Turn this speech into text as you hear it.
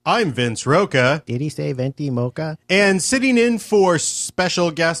I'm Vince Roca. Did he say venti mocha? And sitting in for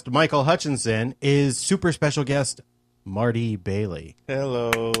special guest Michael Hutchinson is super special guest Marty Bailey.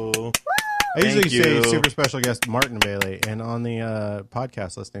 Hello. I usually Thank say you. super special guest Martin Bailey, and on the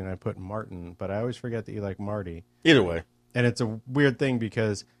podcast listing I put Martin, but I always forget that you like Marty. Either way. And it's a weird thing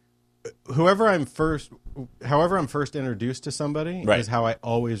because however I'm first introduced to somebody Right. is how I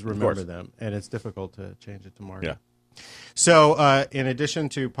always remember course. them, and it's difficult to change it to Marty. Yeah. So, in addition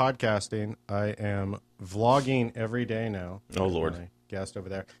to podcasting, I am vlogging every day now. Oh, Lord. My guest over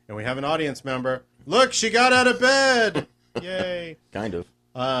there, and we have an audience member. Look, she got out of bed! Yay! Kind of.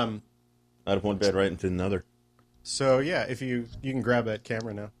 Um. Out of one bed right into another. So yeah, if you can grab that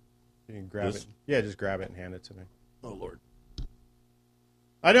camera now, you can grab This? it. Yeah, just grab it and hand it to me. Oh, Lord.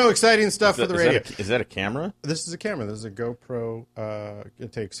 I know exciting stuff for the radio. Is that a camera? This is a camera. This is a GoPro.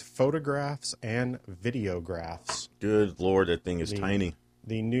 It takes photographs and videographs. Good Lord, that thing is tiny.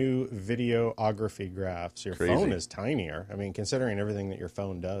 The new videography graphs. Your Crazy. phone is tinier. I mean, considering everything that your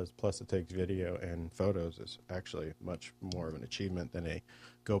phone does, plus it takes video and photos, is actually much more of an achievement than a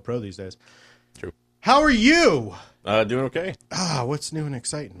GoPro these days. True. How are you? Doing okay. What's new and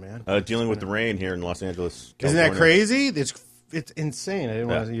exciting, man? Dealing with the rain here in Los Angeles, Isn't California. that crazy? It's insane. I didn't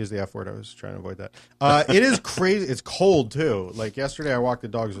want to use the F word. I was trying to avoid that. It is crazy. It's cold, too. Like, yesterday I walked the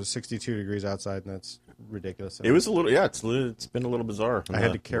dogs. It was 62 degrees outside, and that's ridiculous. It was a little, it's been a little bizarre. I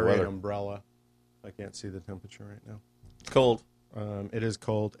had to carry an weather. umbrella. I can't see the temperature right now. It's cold. It is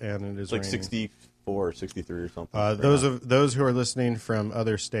cold, and it is It's like raining. 64 or 63 or something. right Those who are listening from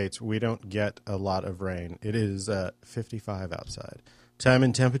other states, we don't get a lot of rain. It is 55 outside. Time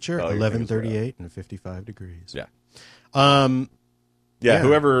and temperature, Oh, your 11:38 and 55 degrees. Yeah. Yeah.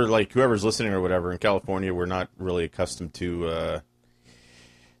 Whoever's listening or whatever in California, we're not really accustomed to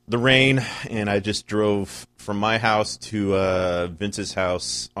the rain, and I just drove from my house to Vince's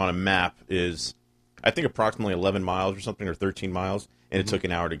house on a map is, I think, approximately 11 miles or something, or 13 miles, and it took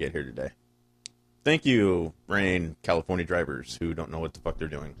an hour to get here today. Thank you, rain, California drivers who don't know what the fuck they're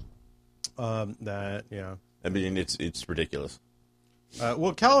doing. Yeah. I mean, it's ridiculous.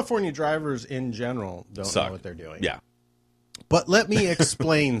 Well, California drivers in general don't Suck. know what they're doing. Yeah. But let me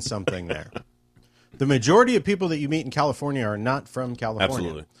explain something there. The majority of people that you meet in California are not from California.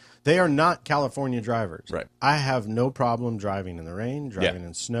 Absolutely. They are not California drivers. Right. I have no problem driving in the rain, driving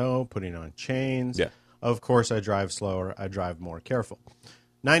in snow, putting on chains. Yeah. Of course, I drive slower. I drive more careful.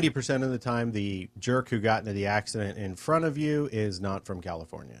 90% of the time, the jerk who got into the accident in front of you is not from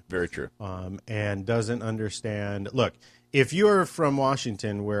California. Very true. And doesn't understand. Look, if you're from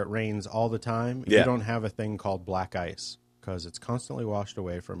Washington where it rains all the time, you Yeah. don't have a thing called black ice because it's constantly washed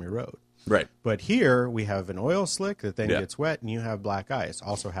away from your road. Right. But here we have an oil slick that then Yeah. gets wet, and you have black ice.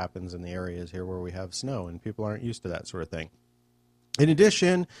 Also happens in the areas here where we have snow, and people aren't used to that sort of thing. In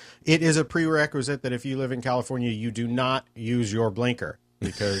addition, it is a prerequisite that if you live in California, you do not use your blinker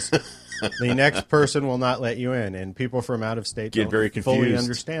because the next person will not let you in, and people from out of state Get don't very fully confused.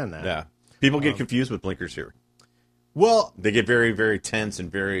 understand that. Yeah. People get confused with blinkers here. Well, They get very, very tense and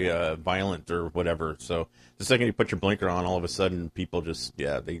very violent or whatever. So the second you put your blinker on, all of a sudden people just,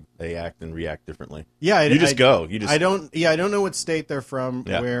 they act and react differently. yeah, You just go. You just I don't know what state they're from.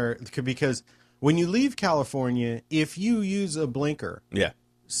 Yeah. Where because when you leave California, if you use a blinker, Yeah.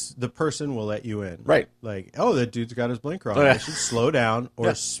 the person will let you in. Right. Like, oh, that dude's got his blinker on. Oh, yeah. I should slow down or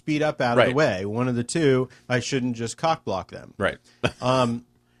Yeah. speed up out of the Right. way. One of the two. I shouldn't just cock block them. Right.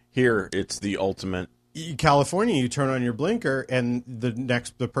 Here, it's the ultimate. California, you turn on your blinker, and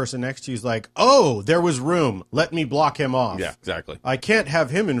the person next to you is like, "Oh, there was room. Let me block him off." Yeah, exactly. I can't have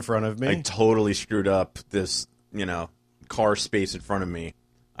him in front of me. I totally screwed up this, car space in front of me.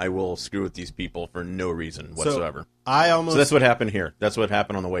 I will screw with these people for no reason whatsoever. So So that's what happened here. That's what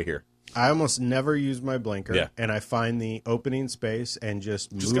happened on the way here. I almost never use my blinker, Yeah. and I find the opening space and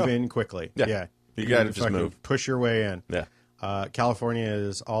just move go. in quickly. Yeah. You gotta just fucking move. Push your way in. Yeah, California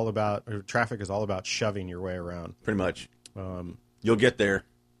is all about, or traffic is all about shoving your way around. pretty much. You'll get there.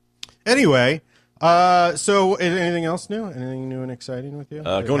 Anyway, so is anything else new? Anything new and exciting with you?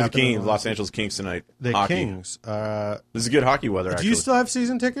 Going to the Kings, Los Angeles Kings tonight. The Hockey. Kings. This is good hockey weather, Do actually. you still have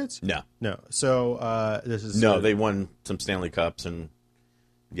season tickets? No. No. So this is No, they won some Stanley Cups, and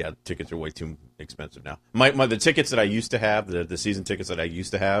yeah, tickets are way too expensive now. The tickets that I used to have, the season tickets that I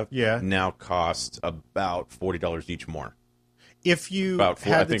used to have, Yeah. now cost about $40 each more. If you About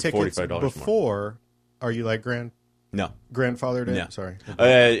four- had I the think tickets $45 more. before, are you like No, grandfathered in? No. Sorry.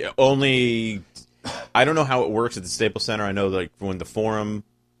 only. I don't know how it works at the Staples Center. I know like when the Forum,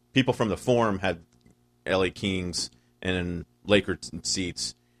 people from the Forum had LA Kings and Lakers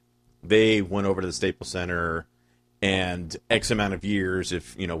seats. They went over to the Staples Center and X amount of years,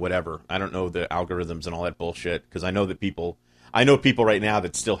 if whatever. I don't know the algorithms and all that bullshit, because I know people right now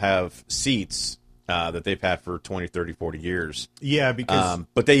that still have seats that they've had for 20, 30, 40 years. Yeah, because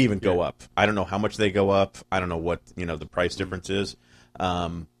but they even go up. I don't know how much they go up. I don't know what the price difference is.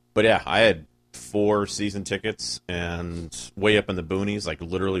 But yeah, I had 4 season tickets and way up in the boonies, like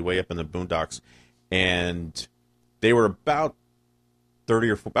literally way up in the boondocks, and they were about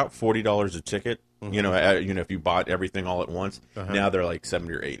about $40 a ticket. If you bought everything all at once. Now they're like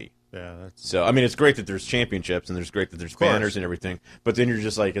 70 or 80. Yeah, that's... So I mean, it's great that there's championships and there's great that there's banners and everything. But then you're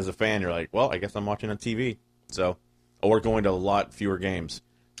just like, as a fan, you're like, well, I guess I'm watching on TV. So, or going to a lot fewer games.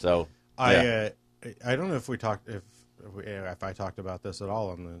 So yeah. I don't know if we talked if I talked about this at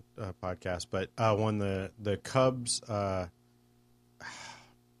all on the podcast, but when the Cubs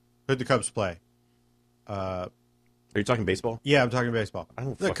who'd the Cubs play? Are you talking baseball? Yeah, I'm talking baseball. I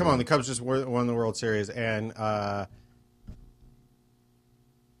don't Come on, the Cubs just won the World Series, and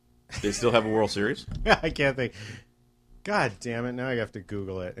they still have a World Series? I can't think. God damn it! Now I have to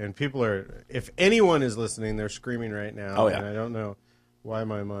Google it, and people are. If anyone is listening, they're screaming right now. Oh yeah. And I don't know why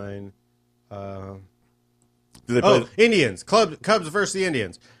my mind. Do they play Indians. Cubs versus the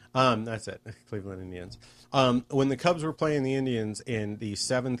Indians. That's it. Cleveland Indians. When the Cubs were playing the Indians in the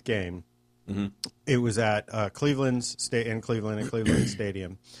 7th game, it was at Cleveland Stadium,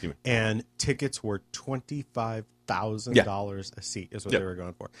 and tickets were $25,000 a seat is what they were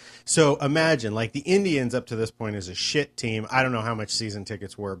going for. So imagine, like, the Indians up to this point is a shit team. I don't know how much season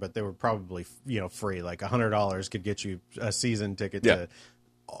tickets were, but they were probably free. Like $100 could get you a season ticket to.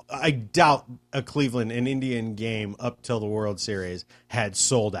 I doubt a Cleveland and Indian game up till the World Series had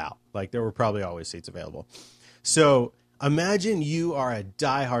sold out. Like, there were probably always seats available. So imagine you are a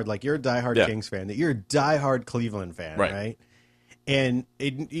diehard, like you're a diehard Kings fan, that you're a diehard Cleveland fan, right? And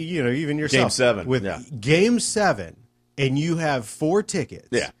even yourself, Game 7, and you have 4 tickets,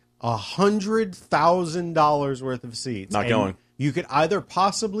 $100,000 worth of seats. Not going. You could either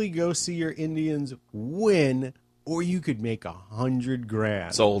possibly go see your Indians win, or you could make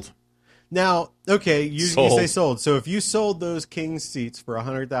 $100,000. Sold. Now, okay, you say sold. So if you sold those Kings seats for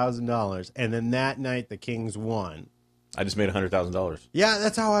 $100,000, and then that night the Kings won, I just made $100,000. Yeah,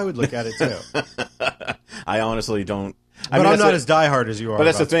 that's how I would look at it too. I honestly don't. But I'm not as diehard as you are. But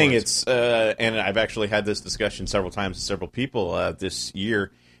that's the thing. Sports. It's and I've actually had this discussion several times with several people this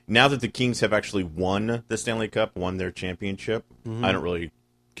year. Now that the Kings have actually won the Stanley Cup, won their championship, I don't really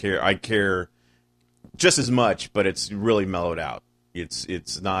care. I care just as much, but it's really mellowed out.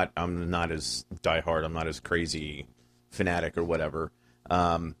 It's not. I'm not as diehard. I'm not as crazy fanatic or whatever.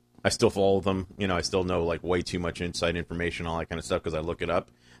 I still follow them. I still know like way too much inside information, all that kind of stuff because I look it up.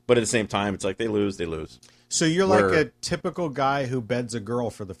 But at the same time, it's like they lose, they lose. So you're like a typical guy who beds a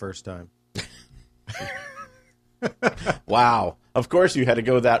girl for the first time. Wow. Of course you had to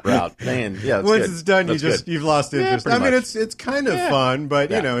go that route. Man, yeah. Once it's done, you've lost interest. I mean, it's kind of fun,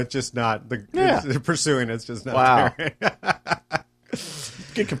 but it's just not the pursuing. It's just not. Wow.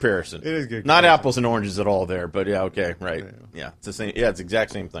 Good comparison. It is good. Not apples and oranges at all there, but yeah, okay, right. Yeah, it's the same. Yeah, it's the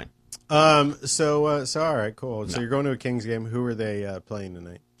exact same thing. So all right, cool. So you're going to a Kings game. Who are they playing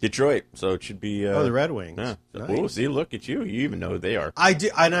tonight? Detroit. So it should be. The Red Wings. Yeah. Nice. Oh, see, look at you. You even know who they are. I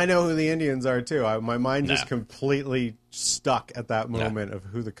do, and I know who the Indians are too. My mind just completely stuck at that moment of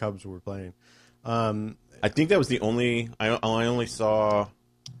who the Cubs were playing. I think that was the only. I only saw.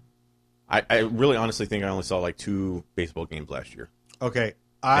 I really honestly think I only saw like 2 baseball games last year. Okay,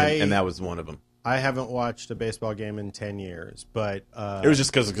 and that was one of them. I haven't watched a baseball game in 10 years, but it was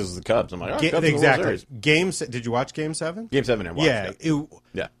just because of the Cubs. I'm like, Cubs exactly. Did you watch Game 7? Game 7, I watched.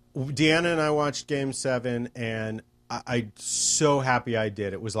 Yeah. Deanna and I watched Game 7, and I'm so happy I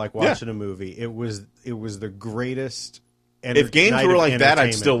did. It was like watching a movie. It was the greatest. If games were like that,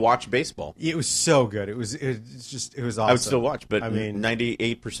 I'd still watch baseball. It was so good. It was awesome. I would still watch, but I mean,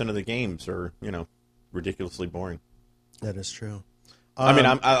 98% of the games are ridiculously boring. That is true. I mean,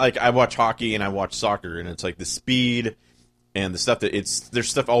 I watch hockey and I watch soccer, and it's like the speed and the stuff there's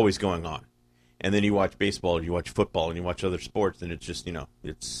stuff always going on. And then you watch baseball, and you watch football, and you watch other sports, and it's just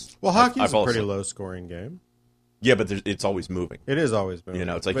it's. Well, hockey's a pretty low scoring game. Yeah, but it's always moving. It is always moving.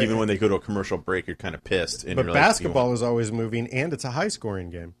 It's like even when they go to a commercial break, you're kind of pissed. And but basketball is always moving, and it's a high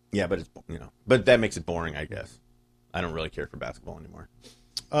scoring game. Yeah, but but that makes it boring, I guess. I don't really care for basketball anymore.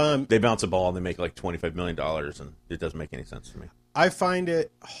 They bounce a ball and they make like $25 million, and it doesn't make any sense to me. I find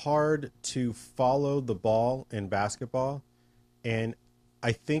it hard to follow the ball in basketball, and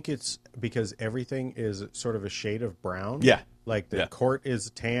I think it's because everything is sort of a shade of brown. Yeah. Like the court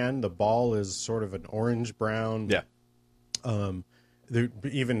is tan, the ball is sort of an orange brown. Yeah.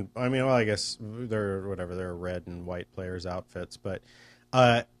 even, I mean, well, I guess they're whatever, they're red and white players' outfits, but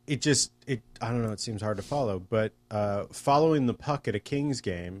it I don't know, it seems hard to follow. But following the puck at a Kings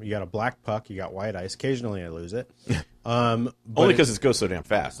game, you got a black puck, you got white ice. Occasionally I lose it. Only because it goes so damn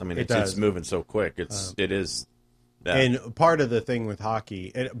fast. I mean, it's moving so quick. It is. Yeah. And part of the thing with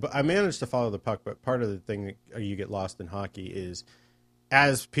hockey, but I managed to follow the puck, but part of the thing that you get lost in hockey is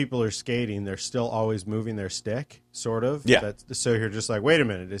as people are skating, they're still always moving their stick, sort of. Yeah. So you're just like, wait a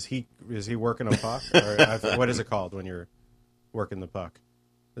minute, is he working a puck? Or what is it called when you're working the puck?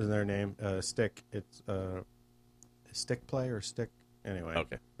 Isn't there a name? Stick. It's stick play or stick. Anyway,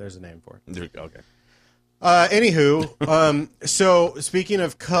 okay. There's a name for it. Okay. Anywho, so speaking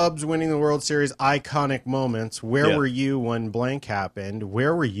of Cubs winning the World Series iconic moments, where were you when blank happened?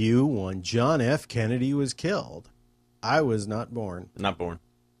 Where were you when John F. Kennedy was killed? I was not born. Not born.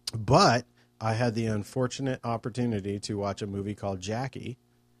 But I had the unfortunate opportunity to watch a movie called Jackie.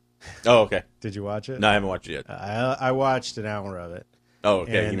 Oh, okay. Did you watch it? No, I haven't watched it yet. I watched an hour of it. Oh,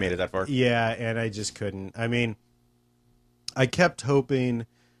 okay. And, you made it that far? Yeah, and I just couldn't. I mean, I kept hoping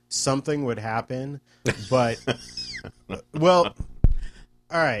something would happen, but well,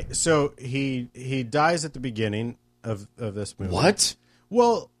 all right. So he dies at the beginning of this movie. What?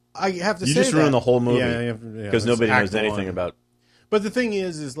 Well, I have to say you just ruined the whole movie because nobody knows anything about. But the thing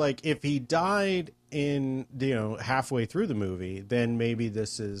is like if he died in halfway through the movie, then maybe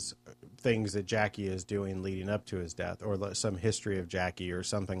this is things that Jackie is doing leading up to his death, or some history of Jackie, or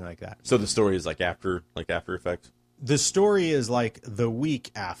something like that. So the story is like after effects. The story is like the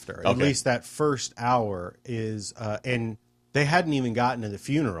week after. Okay. At least that first hour is, and they hadn't even gotten to the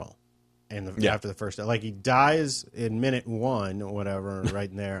funeral, after the first, like he dies in minute 1 or whatever, right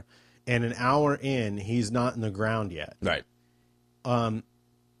in there, and an hour in, he's not in the ground yet. Right.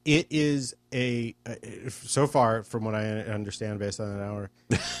 It is so far from what I understand, based on an hour,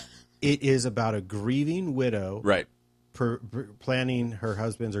 it is about a grieving widow, right, planning her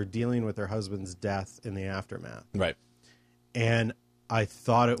husband's or dealing with her husband's death in the aftermath. Right. And I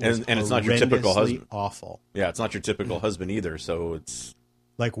thought it was and it's not your typical husband. Awful. Yeah, it's not your typical husband either. So it's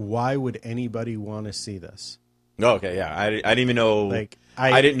like, why would anybody want to see this? Oh, okay, yeah, I didn't even know. Like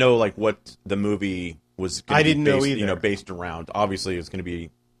I didn't know like what the movie was. I didn't know either. Based around. Obviously, it's going to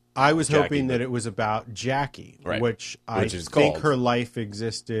be. I was hoping that it was about Jackie, right. which I think her life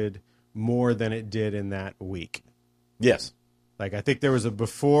existed more than it did in that week. Yes. Like, I think there was a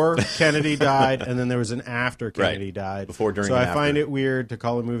before Kennedy died, and then there was an after Kennedy died. Before, during, so and I after. find it weird to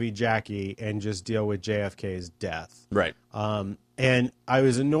call a movie Jackie and just deal with JFK's death. Right. And I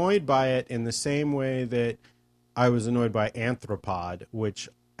was annoyed by it in the same way that I was annoyed by Anthropod, which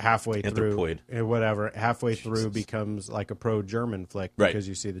halfway through becomes like a pro-German flick because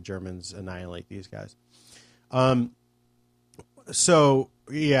you see the Germans annihilate these guys. So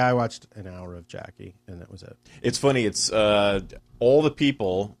yeah, I watched an hour of Jackie, and that was it. It's funny. It's all the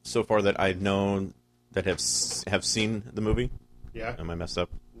people so far that I've known that have seen the movie. Yeah. Am I messed up?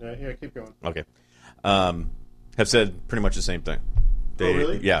 No, yeah, keep going. Okay. Have said pretty much the same thing. Oh,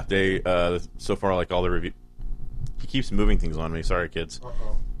 really? Yeah. They so far, like all the review. He keeps moving things on me. Sorry, kids.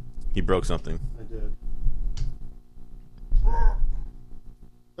 Uh-oh. He broke something. I did.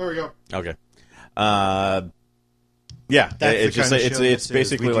 There we go. Okay. Yeah, it's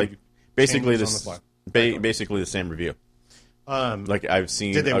basically like basically basically the same review. Like I've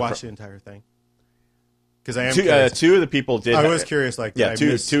seen. Did they watch the entire thing? Because I am two of the people did. I was curious. Like, yeah,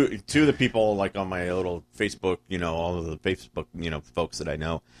 two of the people like on my little Facebook, all of the Facebook, folks that I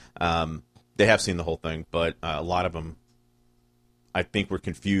know, they have seen the whole thing, but a lot of them, I think, were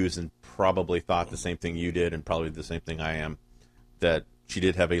confused and probably thought the same thing you did, and probably the same thing I am, that she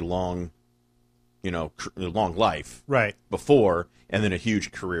did have a long. Long life before, and then a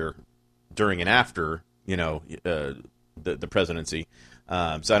huge career during and after, the presidency. So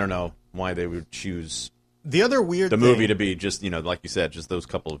I don't know why they would choose the other weird movie to be just, like you said, just those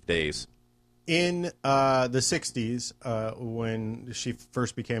couple of days. In the 60s, when she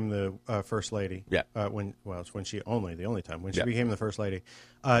first became the first lady, yeah. It's when she the only time when she became the first lady,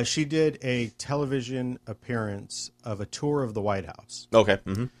 she did a television appearance of a tour of the White House. Okay.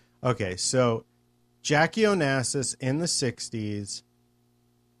 Mm-hmm. Okay, so Jackie Onassis in the 60s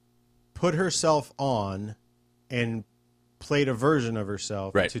put herself on and played a version of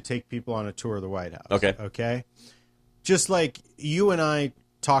herself to take people on a tour of the White House. Okay. Just like you and I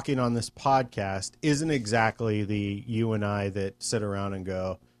talking on this podcast isn't exactly the you and I that sit around and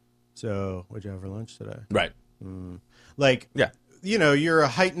go, so what'd you have for lunch today? Right. You're a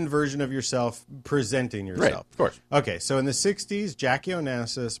heightened version of yourself presenting yourself. Right, of course. Okay, so in the 60s, Jackie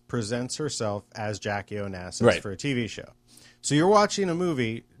Onassis presents herself as Jackie Onassis for a TV show. So you're watching a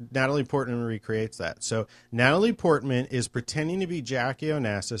movie, Natalie Portman recreates that. So Natalie Portman is pretending to be Jackie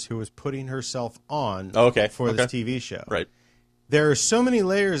Onassis, who is putting herself on for this TV show. Right. There are so many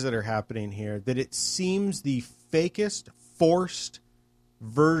layers that are happening here that it seems the fakest, forced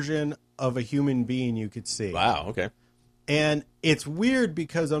version of a human being you could see. Wow, okay. And it's weird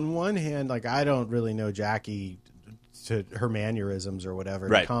because on one hand, like, I don't really know Jackie to her mannerisms or whatever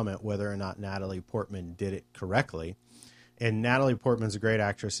to comment whether or not Natalie Portman did it correctly. And Natalie Portman's a great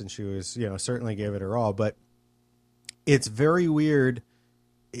actress, and she was, certainly gave it her all. But it's very weird.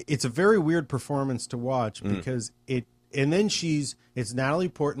 It's a very weird performance to watch because and then it's Natalie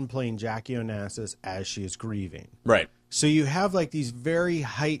Portman playing Jackie Onassis as she is grieving. Right. So you have like these very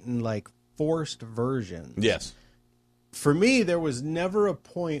heightened, like forced versions. Yes. For me, there was never a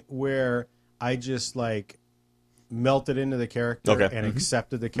point where I just like melted into the character and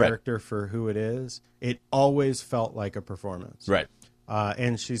accepted the character for who it is. It always felt like a performance. Right.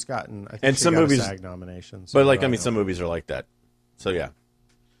 And she's gotten, I think, and she some got movies, a SAG nomination. So but some movies are like that. So yeah,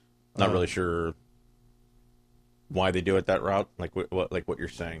 not really sure why they do it that route. Like what you're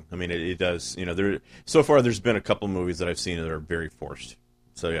saying. I mean, it does. So far there's been a couple movies that I've seen that are very forced.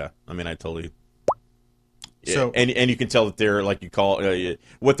 So yeah, I mean, I totally. Yeah. So and you can tell that they're like you call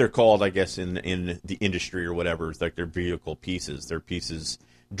what they're called, I guess, in the industry or whatever. It's like they're vehicle pieces. They're pieces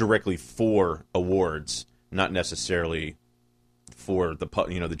directly for awards, not necessarily for the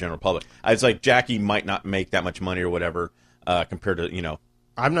the general public. It's like Jackie might not make that much money or whatever compared to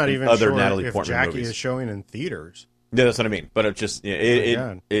I'm not even other sure Natalie if Portman Jackie movies. Is showing in theaters. Yeah, that's what I mean. But it just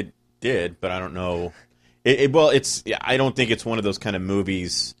it did, but I don't know. I don't think it's one of those kind of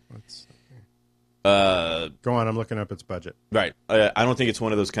movies. Go on, I'm looking up its budget. Right. I don't think it's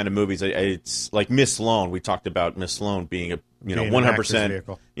one of those kind of movies. It's like Miss Sloane. We talked about Miss Sloane being a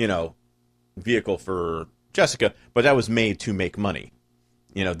 100% vehicle for Jessica, but that was made to make money.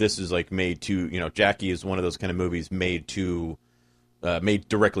 This is like made to Jackie is one of those kind of movies made made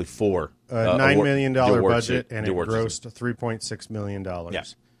directly for $9 million budget, and it grossed $3.6 million. Yeah.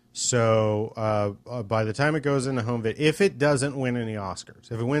 So by the time it goes into home video, if it doesn't win any Oscars,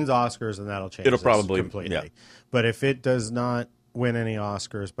 if it wins Oscars, then that'll change. It'll probably completely. Yeah. But if it does not win any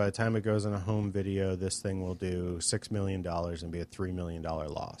Oscars, by the time it goes into home video, this thing will do $6 million and be a $3 million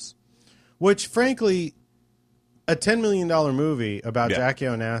loss. Which, frankly, a $10 million movie about Jackie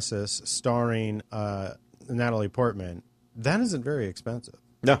Onassis starring Natalie Portman, that isn't very expensive.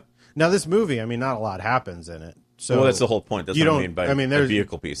 No. Now, this movie, I mean, not a lot happens in it. So that's the whole point. That's what I mean by a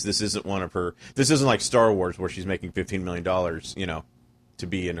vehicle piece. This isn't one of her. This isn't like Star Wars where she's making $15 million, to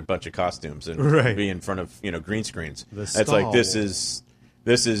be in a bunch of costumes and be in front of green screens. It's like this is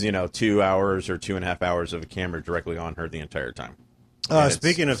 2 hours or 2.5 hours of a camera directly on her the entire time.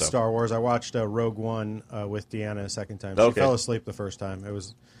 Speaking of Star Wars, I watched Rogue One with Deanna a second time. She fell asleep the first time. It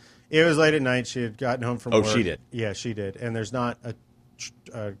was late at night. She had gotten home from work. Oh, she did. Yeah, she did. And there's not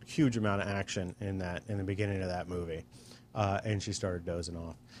a huge amount of action in the beginning of that movie, and she started dozing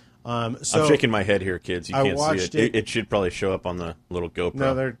off. So I'm shaking my head here, kids. You can't see it. It should probably show up on the little GoPro.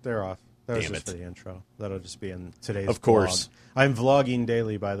 No, they're off. That was just for the intro. That'll just be in today's vlog. Of course. I'm vlogging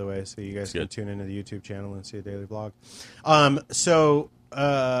daily, by the way, so you guys can tune into the YouTube channel and see a daily vlog. So we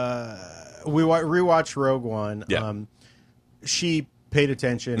rewatched Rogue One. Yeah. She paid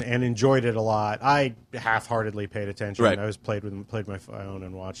attention and enjoyed it a lot. I half-heartedly paid attention. Right. I was played my phone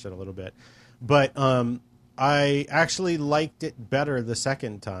and watched it a little bit. But I actually liked it better the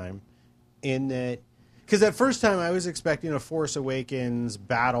second time in that, because that first time I was expecting a Force Awakens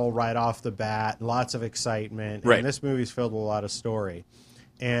battle right off the bat, lots of excitement, and this movie's filled with a lot of story.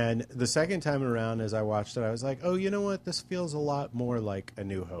 And the second time around, as I watched it, I was like, oh, you know what? This feels a lot more like A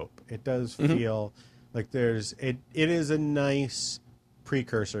New Hope. It does feel like it is a nice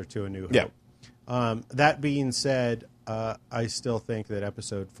precursor to A New Hope. Yeah. That being said, I still think that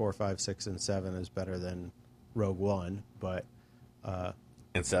episode 4, 5, 6, and 7 is better than Rogue One, but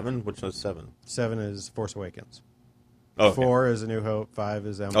and 7? Which was 7? 7 is Force Awakens. Oh, okay. 4 is A New Hope. 5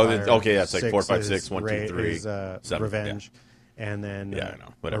 is Empire. Oh, okay, yeah, it's like 4, 5, 6, 1, 2, 3, is 7, Revenge, and then I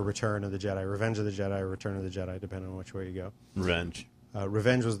know, whatever. Return of the Jedi, Revenge of the Jedi, Return of the Jedi, depending on which way you go. Revenge.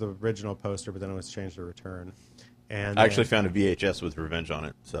 Revenge was the original poster, but then it was changed to Return. And I actually found a VHS with Revenge on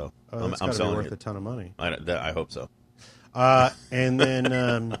it, so I'm selling worth it. A ton of money. I hope so. And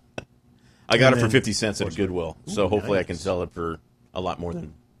then I got it for 50 cents at a Goodwill, so hopefully I can sell it for a lot more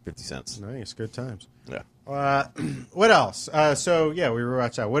than 50 cents. Nice, good times. Yeah. What else? So we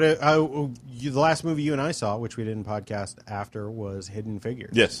rewatched that. The last movie you and I saw, which we didn't podcast after, was Hidden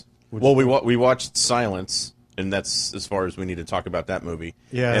Figures. Yes. We watched Silence and that's as far as we need to talk about that movie.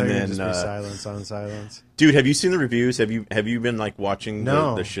 Yeah, and then just be silence on silence. Dude, have you seen the reviews? Have you been like watching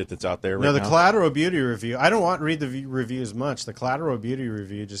the shit that's out there right now? No, the Collateral Beauty review. I don't want to read the reviews much. The Collateral Beauty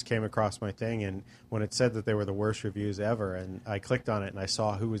review just came across my thing, and when it said that they were the worst reviews ever, and I clicked on it and I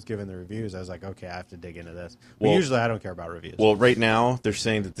saw who was giving the reviews, I was like, okay, I have to dig into this. But usually I don't care about reviews. Well, right now they're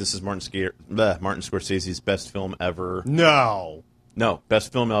saying that this is Martin Scorsese's best film ever. No,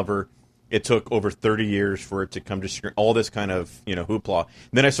 best film ever. It took over 30 years for it to come to screen. All this kind of, hoopla.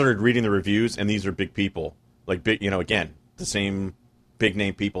 And then I started reading the reviews, and these are big people. Like, big, again, the same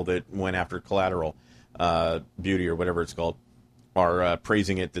big-name people that went after Collateral Beauty or whatever it's called are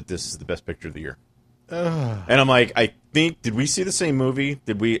praising it that this is the best picture of the year. And I'm like, did we see the same movie?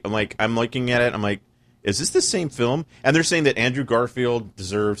 I'm looking at it, I'm like, is this the same film? And they're saying that Andrew Garfield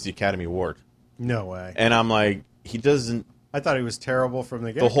deserves the Academy Award. No way. And I'm like, he doesn't. I thought he was terrible from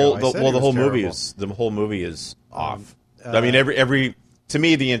the get-go. The whole movie is off. I mean, to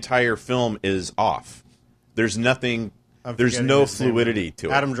me, the entire film is off. There's nothing. There's no fluidity to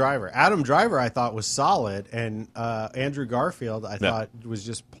it. Adam Driver, I thought was solid, and Andrew Garfield, I thought was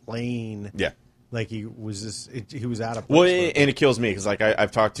just plain. Yeah. Like he was out of place. Well, and it kills me because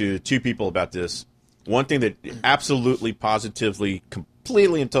I've talked to two people about this. One thing that absolutely, positively,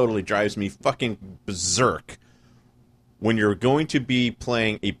 completely, and totally drives me fucking berserk. When you're going to be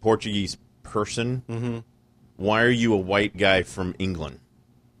playing a Portuguese person, why are you a white guy from England?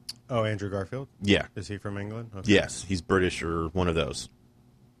 Oh, Andrew Garfield? Yeah. Is he from England? Okay. Yes, he's British or one of those.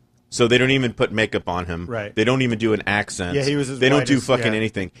 So they don't even put makeup on him. Right. They don't even do an accent. Yeah, he was as They don't white do as- fucking yeah.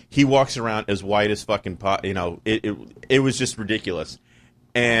 anything. He walks around as white as fucking pot. It was just ridiculous.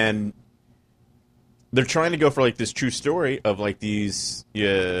 And they're trying to go for like this true story of like these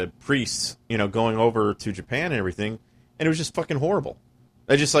priests, going over to Japan and everything. And it was just fucking horrible.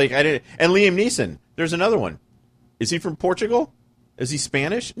 I didn't. And Liam Neeson, there's another one. Is he from Portugal? Is he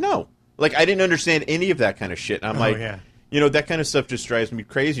Spanish? No. Like, I didn't understand any of that kind of shit. And I'm that kind of stuff just drives me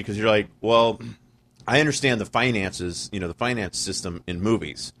crazy because you're like, well, I understand the finances, the finance system in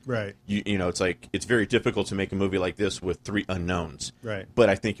movies. Right. It's like, it's very difficult to make a movie like this with 3 unknowns. Right. But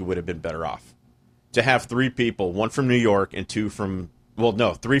I think it would have been better off to have 3 people, 1 from New York and 3 from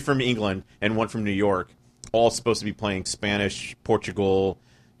England and 1 from New York, all supposed to be playing Spanish, Portugal,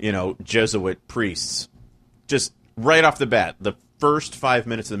 Jesuit priests. Just right off the bat, the first 5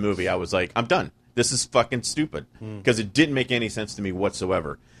 minutes of the movie, I was like, I'm done. This is fucking stupid. Because it didn't make any sense to me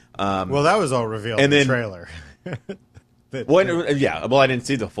whatsoever. Well, that was all revealed in the trailer. I didn't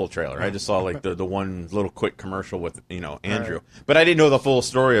see the full trailer. I just saw like the one little quick commercial with, Andrew. Right. But I didn't know the full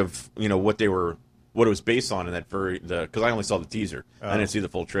story of, what it was based on in that because I only saw the teaser. I didn't see the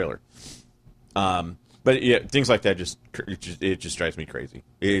full trailer. But yeah, things like that it just drives me crazy.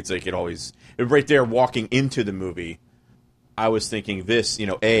 It's like right there walking into the movie, I was thinking this,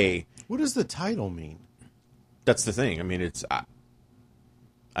 What does the title mean? That's the thing. I mean,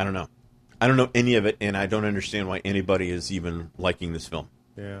 I don't know. I don't know any of it, and I don't understand why anybody is even liking this film.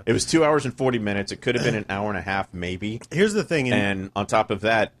 Yeah. It was 2 hours and 40 minutes. It could have been an hour and a half, maybe. Here's the thing. And on top of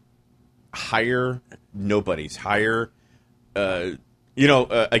that, hire nobodies. Hire...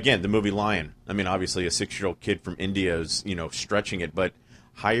 again, the movie Lion. I mean, obviously, a 6-year-old kid from India is, stretching it, but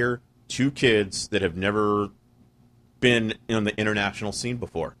hire 2 kids that have never been on the international scene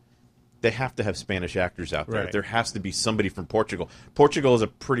before. They have to have Spanish actors out there. Right. There has to be somebody from Portugal. Portugal is a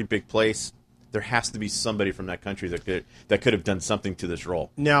pretty big place. There has to be somebody from that country that could have done something to this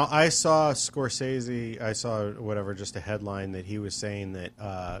role. Now, I saw Scorsese. I saw just a headline that he was saying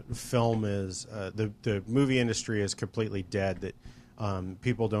that film is the movie industry is completely dead. That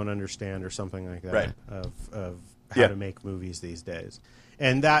people don't understand or something like that right. of how to make movies these days.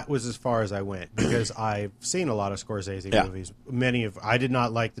 And that was as far as I went because I've seen a lot of Scorsese movies. I did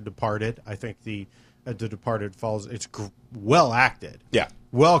not like The Departed. I think The Departed it's well acted. Yeah.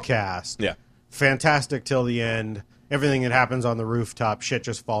 Well cast. Yeah. Fantastic till the end. Everything that happens on the rooftop, shit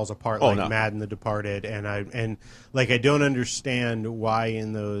just falls apart mad in The Departed. And I don't understand why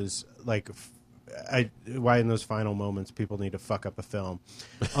in those final moments people need to fuck up a film.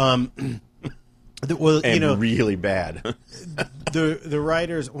 Really bad. the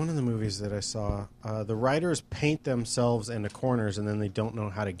writers, one of the movies that I saw, the writers paint themselves into corners and then they don't know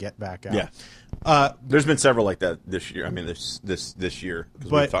how to get back out. Yeah. There's been several like that this year. I mean, this year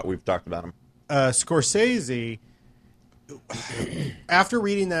because we've talked about them. Scorsese, after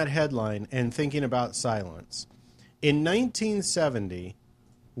reading that headline and thinking about silence, in 1970,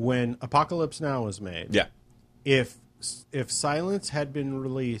 when Apocalypse Now was made, if Silence had been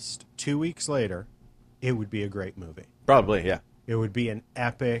released 2 weeks later, it would be a great movie. Probably, yeah. It would be an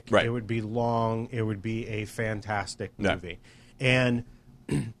epic. Right. It would be long. It would be a fantastic Yeah. movie. And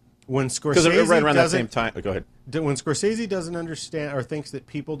when Because Scorsese right around that doesn't- same time. Go ahead. when Scorsese doesn't understand or thinks that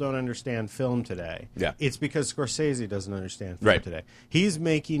people don't understand film today, Yeah. it's because Scorsese doesn't understand film Right. today. He's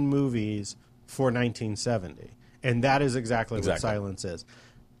making movies for 1970, and that is exactly what Exactly. Silence is.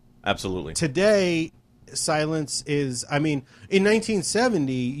 Absolutely. Today, Silence is, I mean, in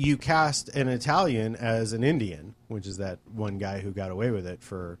 1970, you cast an Italian as an Indian, which is that one guy who got away with it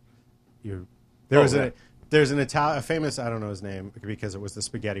for you. There's an a famous, I don't know his name because it was the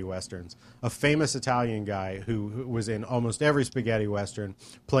spaghetti westerns, a famous Italian guy who was in almost every spaghetti western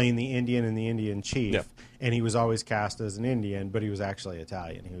playing the Indian and the Indian chief, Yeah. and he was always cast as an Indian, but he was actually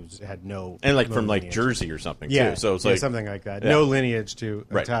Italian. Had no And like no from like lineage. Jersey or something Yeah, too. So it's yeah, like something like that. Yeah. No lineage to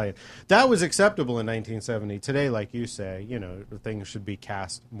Right. Italian. That was acceptable in 1970. Today, like you say, things should be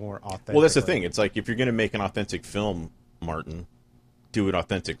cast more authentic. Well, that's the thing. It's like if you're going to make an authentic film, Martin, do it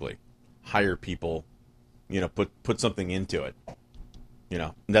authentically. Hire people, put something into it.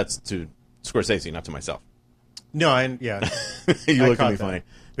 That's to Scorsese, not to myself. No, and yeah, You I look at caught me that. funny.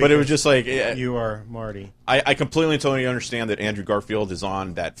 But it was just like you are Marty. I completely and totally understand that Andrew Garfield is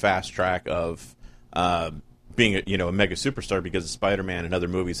on that fast track of being a mega superstar because of Spider-Man and other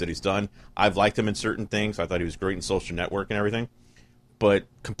movies that he's done. I've liked him in certain things. I thought he was great in Social Network and everything, but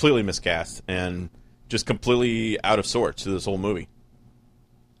completely miscast and just completely out of sorts to this whole movie.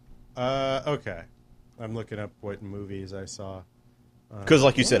 Okay, I'm looking up what movies I saw. Because,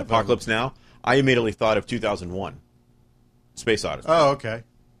 like you said, one of them- Apocalypse Now, I immediately thought of 2001, Space Odyssey. Oh, okay,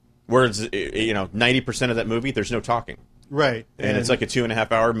 Whereas, 90% of that movie, there's no talking. right, And it's like a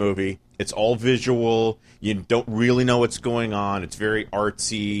 2.5-hour movie. It's all visual. You don't really know what's going on. It's very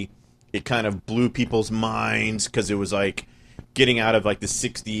artsy. It kind of blew people's minds because it was like getting out of like the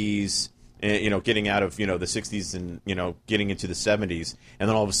 60s, getting out of, the 60s and, getting into the 70s. And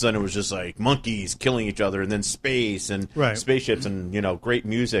then all of a sudden it was just like monkeys killing each other and then space and Right. spaceships and, great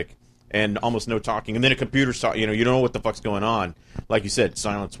music and almost no talking. And then a computer talk, you don't know what the fuck's going on. Like you said,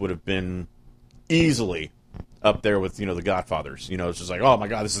 Silence would have been easily up there with, the Godfathers. It's just like, oh my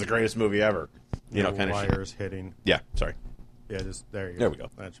God, this is the greatest movie ever. Kind of shit. wires hitting. Yeah, sorry. Yeah, just there you go. There we go.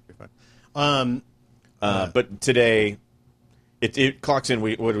 That should be fine. But today, it clocks in.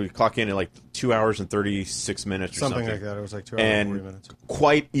 What do we clock in at like 2 hours and 36 minutes or Something like that. It was like 2 hours and 40 And minutes.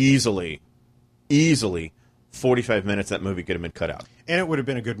 quite easily, 45 minutes that movie could have been cut out. And it would have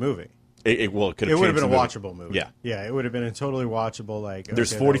been a good movie. It could have It would have changed been the a movie. watchable movie. Yeah. Yeah, it would have been a totally watchable, like...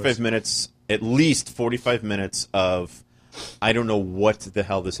 There's okay, 45 minutes, at least 45 minutes of, I don't know what the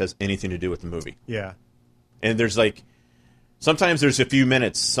hell this has anything to do with the movie. Yeah. And there's like, sometimes there's a few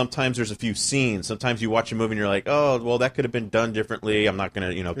minutes, sometimes there's a few scenes, sometimes you watch a movie and you're like, oh, well, that could have been done differently. I'm not going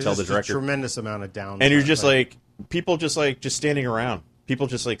to, There's tell the just a director. tremendous amount of downtime. And you're just like, people just standing around. People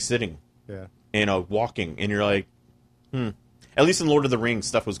just like sitting, Yeah. walking. And you're like, At least in Lord of the Rings,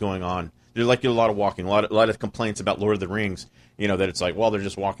 stuff was going on. There's like a lot of walking, a lot of complaints about Lord of the Rings, that it's like, well, they're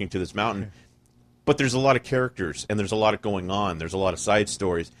just walking to this mountain. But there's a lot of characters, and there's a lot of going on. There's a lot of side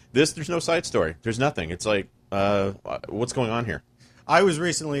stories. There's no side story. There's nothing. It's like, what's going on here? I was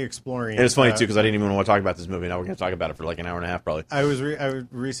recently exploring... And it's funny, too, because I didn't even want to talk about this movie. Now we're going to talk about it for like an hour and a half, probably. I was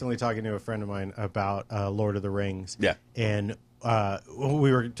recently talking to a friend of mine about Lord of the Rings. Yeah. And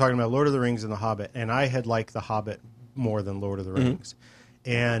we were talking about Lord of the Rings and The Hobbit, and I had liked The Hobbit more than Lord of the Rings.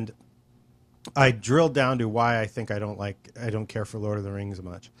 And I drilled down to why I think I don't care for Lord of the Rings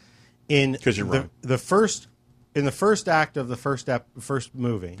much. 'Cause you're wrong. In the first act of the first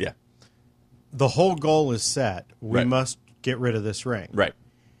movie, Yeah. the whole goal is set. We Right. must get rid of this ring. Right.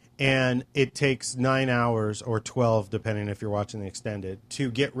 And it takes 9 hours or 12, depending if you're watching the extended, to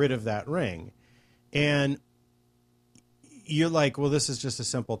get rid of that ring. And you're like, well, this is just a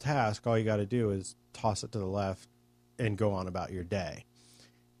simple task. All you got to do is toss it to the left and go on about your day.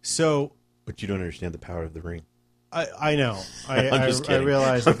 So But you don't understand the power of the ring. I know. I'm just I kidding.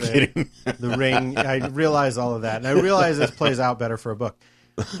 realize I'm that kidding. the ring. I realize all of that, and I realize this plays out better for a book.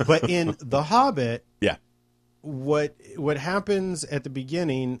 But in The Hobbit, Yeah. what happens at the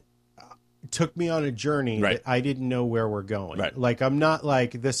beginning took me on a journey Right. that I didn't know where we're going. Right. Like, I'm not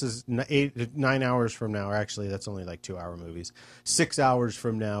like, this is 9 hours from now, or actually that's only like 2-hour movies. 6 hours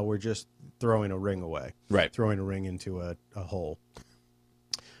from now, we're just throwing a ring away. Right. Throwing a ring into a hole.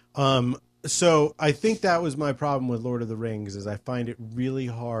 So I think that was my problem with Lord of the Rings, is I find it really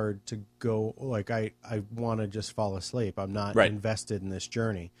hard to go, like, I want to just fall asleep. I'm not Right. invested in this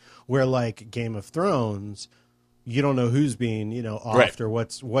journey. Where, like, Game of Thrones, you don't know who's being, offed Right. or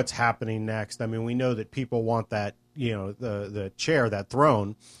what's happening next. I mean, we know that people want that, the chair, that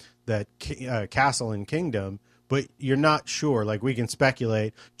throne, that castle and kingdom, but you're not sure. Like, we can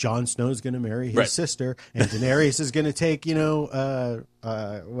speculate Jon Snow's going to marry his Right. sister, and Daenerys is going to take,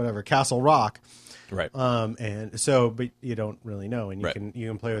 whatever, Castle Rock. Right. And so, but you don't really know, and you Right.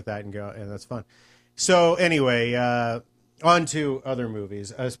 can play with that and go, and that's fun. So anyway, on to other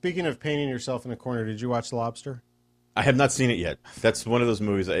movies. Speaking of painting yourself in a corner, did you watch The Lobster? I have not seen it yet. That's one of those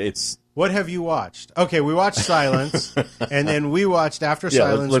movies. It's What have you watched? Okay, we watched Silence, and then we watched after Yeah,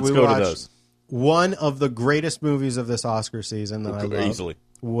 Silence. let's we go to watched those. one of the greatest movies of this Oscar season that I love. Easily.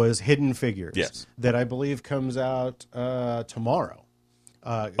 Was Hidden Figures. Yes. That I believe comes out tomorrow. It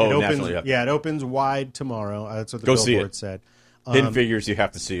Oh, opens, naturally, yeah. it opens wide tomorrow. That's what the Go see Billboard it. said. Hidden Figures. You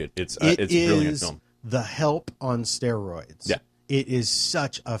have to see it. It's It a brilliant is film. The Help on steroids. Yeah. It is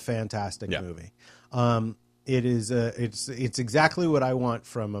such a fantastic Yeah. movie. It is it's exactly what I want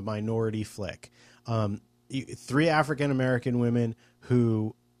from a minority flick. Three African American women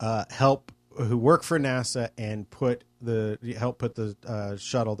who work for NASA and help put the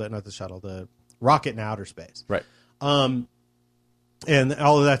shuttle, the rocket in outer space. Right. And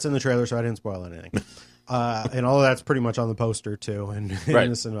all of that's in the trailer, so I didn't spoil anything. And all of that's pretty much on the poster too, and in Right.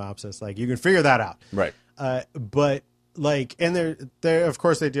 the synopsis. Like, you can figure that out. Right. But like, and they're of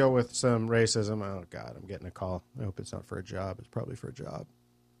course they deal with some racism. Oh God, I'm getting a call. I hope it's not for a job. It's probably for a job.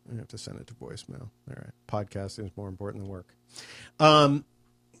 I have to send it to voicemail. All right, podcasting is more important than work.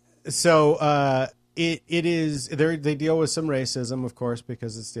 So it is they deal with some racism, of course,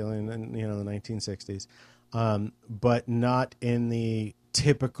 because it's dealing in the 1960s, but not in the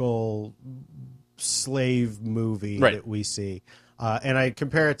typical slave movie Right. that we see. And I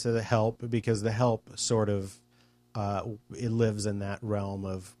compare it to The Help because The Help sort of it lives in that realm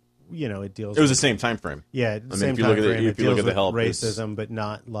of it deals. It was with, the same time frame. yeah, the I mean, same if you look time at frame. it, It if you look deals at The with Help, it's racism, but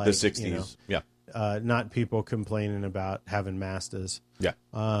not like the 60s. Yeah. not people complaining about having masters. Yeah.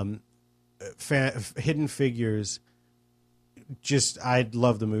 Hidden Figures. Just, I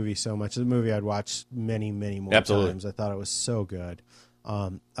love the movie so much. The movie I'd watch many, many more Absolutely. times. I thought it was so good.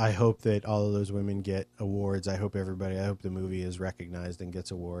 I hope that all of those women get awards. I hope the movie is recognized and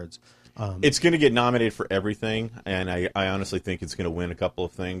gets awards. It's going to get nominated for everything, and I honestly think it's going to win a couple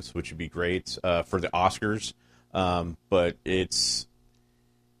of things, which would be great for the Oscars. But it's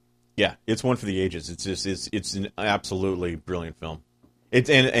one for the ages. It's just it's an absolutely brilliant film.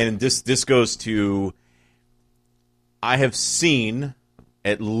 And this goes to, I have seen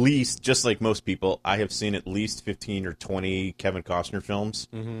at least, just like most people, I have seen at least 15 or 20 Kevin Costner films.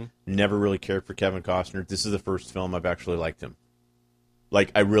 Mm-hmm. Never really cared for Kevin Costner. This is the first film I've actually liked him.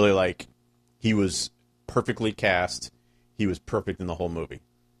 Like, I really like, he was perfectly cast. He was perfect in the whole movie.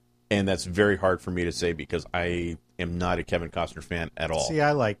 And that's very hard for me to say because I am not a Kevin Costner fan at all. See,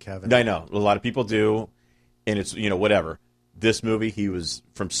 I like Kevin. I know. A lot of people do. And it's, whatever. This movie, he was,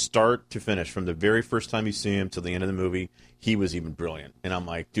 from start to finish, from the very first time you see him till the end of the movie, he was even brilliant. And I'm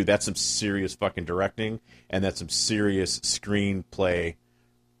like, dude, that's some serious fucking directing, and that's some serious screenplay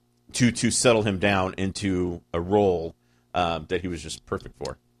to settle him down into a role that he was just perfect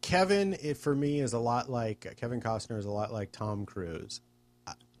for. Kevin, for me, is a lot like Kevin Costner is a lot like Tom Cruise.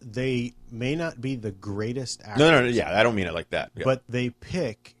 They may not be the greatest actors. No, yeah, I don't mean it like that. Yeah. But they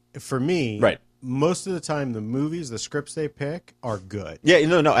pick, for me, Right. most of the time, the movies, the scripts they pick are good. Yeah,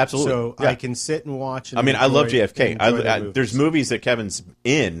 no, absolutely. So yeah. I can sit and watch. And I mean, I love enjoy- JFK. enjoy the There's movies that Kevin's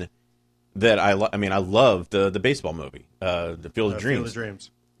in that I love the baseball movie, the Field of Dreams. Field of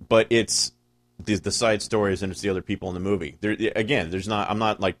Dreams. But it's the side stories and it's the other people in the movie. I'm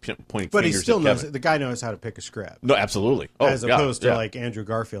not like pointing But he fingers still at knows. Kevin. The guy knows how to pick a script, No, absolutely. Oh, as God, opposed to yeah. like Andrew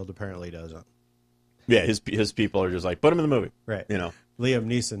Garfield apparently doesn't. Yeah, his people are just like, put him in the movie. Right. Liam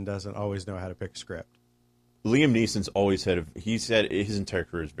Neeson doesn't always know how to pick a script. Liam Neeson's always he said his entire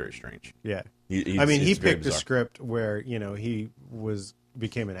career is very strange. Yeah. He he it's very picked a bizarre. script where he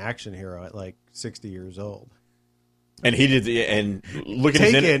became an action hero at like 60 years old. And he did and look at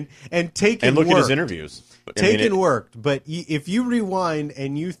his Taken and look worked. at his interviews. Taken worked, but if you rewind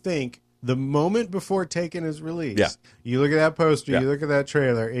and you think the moment before Taken is released, Yeah. you look at that poster, Yeah. you look at that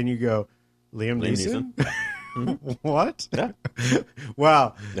trailer, and you go, Liam Neeson? What? Yeah.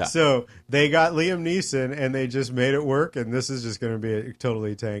 Wow. Yeah. So they got Liam Neeson and they just made it work, and this is just going to be a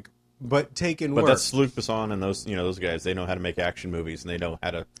totally tank. But Taken But worked. that's Luc Besson and those guys. They know how to make action movies and they know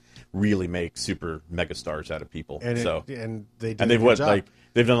how to really make super megastars out of people. and they did a they've good job.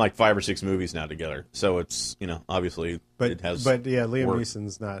 they've done like 5 or 6 movies now together. So it's Liam worked.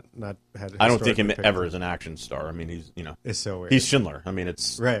 Neeson's not had. I don't think him historically ever picked- as an action star. I mean, he's It's so weird. he's Schindler. I mean,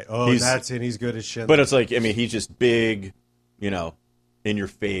 it's right. Oh, and he's good as shit. But it's like, I mean, he's just big, in your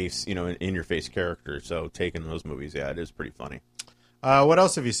face, in your face character. So taking those movies, yeah, it is pretty funny. What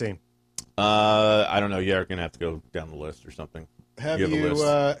else have you seen? I don't know. You're gonna have to go down the list or something. Have you have you? a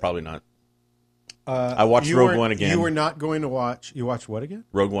list? Probably not. I watched Rogue One again. You were not going to watch. You watched what again?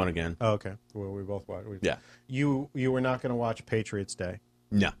 Rogue One again. Oh, okay. Well, we both watched. Yeah. You were not going to watch Patriots Day.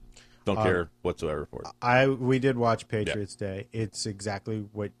 No, don't care whatsoever for it. We did watch Patriots Day. It's exactly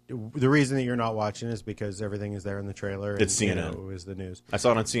what the reason that you're not watching is because everything is there in the trailer. And, It's CNN. You know, it was the news. I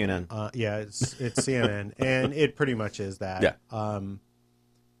saw it on CNN. Yeah, it's CNN, and it pretty much is that. Yeah.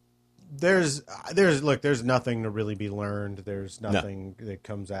 There's nothing to really be learned. There's nothing that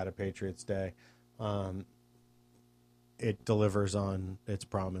comes out of Patriots Day. It delivers on its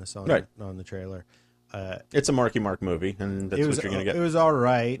promise on the trailer. It's a Marky Mark movie, and that's what you're going to get. It was all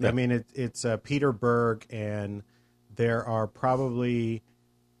right. Yeah. I mean, it's Peter Berg, and there are probably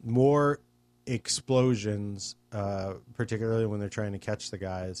more explosions, particularly when they're trying to catch the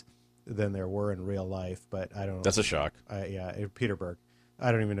guys, than there were in real life. But I don't know. That's a shock. Peter Berg.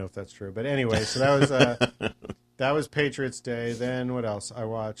 I don't even know if that's true. But anyway, so that was that was Patriots Day. Then what else I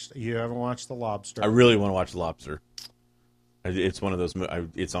watched? You haven't watched The Lobster. I really want to watch The Lobster. It's one of those.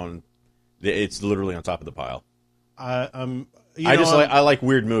 It's literally on top of the pile. I like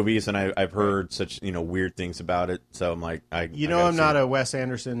weird movies, and I've heard such weird things about it. So I'm like, I'm not a Wes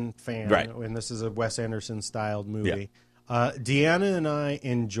Anderson fan, right? And this is a Wes Anderson styled movie. Yeah. Deanna and I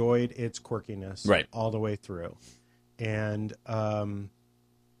enjoyed its quirkiness all the way through, and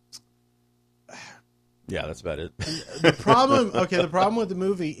yeah, that's about it. The problem with the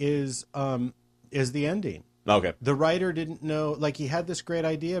movie is the ending. Okay. The writer didn't know, like he had this great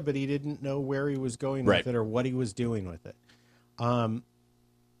idea, but he didn't know where he was going with it or what he was doing with it.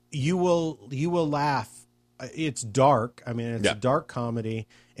 You will laugh. It's dark. I mean, it's a dark comedy,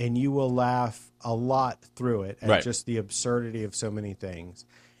 and you will laugh a lot through it at just the absurdity of so many things.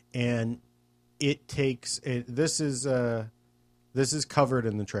 And it takes it. This is covered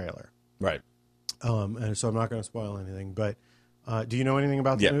in the trailer, right? And so I'm not going to spoil anything. But do you know anything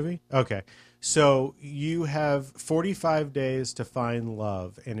about the movie? Okay. So you have 45 days to find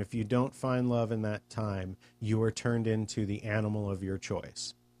love, and if you don't find love in that time, you are turned into the animal of your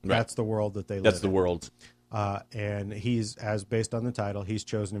choice. Right. That's the world that they live in. That's the world. And he's, as based on the title, he's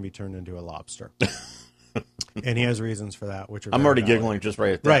chosen to be turned into a lobster. And he has reasons for that, which are I'm already giggling just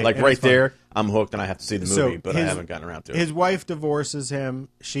right at that. Right, like right there, I'm hooked and I have to see the movie, but I haven't gotten around to it. His wife divorces him.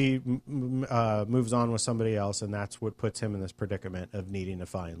 She moves on with somebody else, and that's what puts him in this predicament of needing to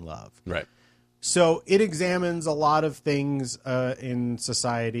find love. Right. So it examines a lot of things in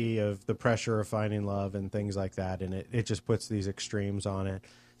society of the pressure of finding love and things like that, and it just puts these extremes on it.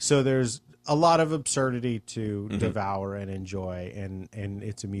 So there's a lot of absurdity to devour and enjoy, and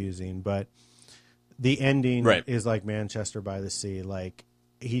it's amusing. But the ending is like Manchester by the Sea. Like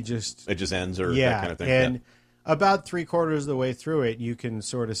it just ends, or that kind of thing. And about 3/4 of the way through it, you can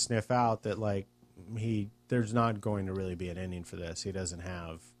sort of sniff out that like there's not going to really be an ending for this. He doesn't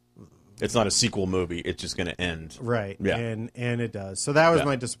have. It's not a sequel movie. It's just going to end. Right. Yeah. And it does. So that was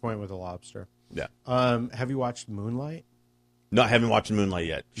my disappointment with The Lobster. Yeah. Have you watched Moonlight? No, I haven't watched Moonlight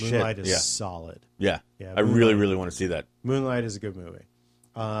yet. Moonlight is solid. Yeah. I really, really want to see that. Moonlight is a good movie.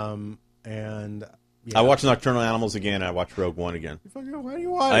 And I watched Nocturnal Animals again. I watched Rogue One again. Why do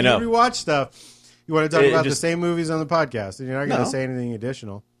you watch? I know. You rewatch stuff. You want to talk about the same movies on the podcast, and you're not going to say anything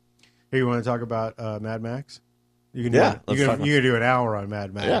additional. Here, you want to talk about Mad Max? You can do you can do an hour on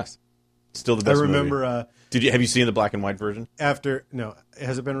Mad Max. Yeah. Still the best movie. I remember. Have you seen the black and white version? Has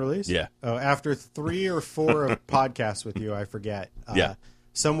it been released? Yeah. Oh, after 3 or 4 of podcasts with you, I forget.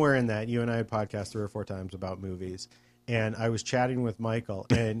 Somewhere in that, you and I had podcast 3 or 4 times about movies, and I was chatting with Michael,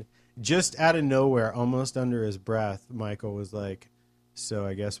 and just out of nowhere, almost under his breath, Michael was like, "So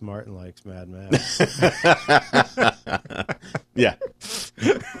I guess Martin likes Mad Max." Yeah.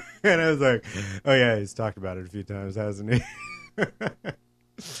 And I was like, "Oh yeah, he's talked about it a few times, hasn't he?"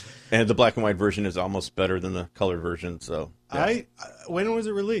 And the black and white version is almost better than the colored version. So, when was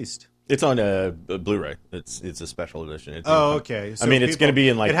it released? It's on a Blu-ray. It's a special edition. Okay. So it's going to be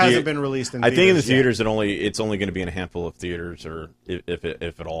in like. It hasn't been released in. I think in the theaters it's only going to be in a handful of theaters, or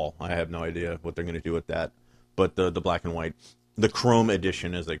if at all. I have no idea what they're going to do with that. But the black and white, the chrome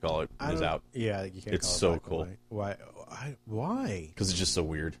edition, as they call it, is out. Yeah, you can't. It's call it so cool. Why? Why? Because it's just so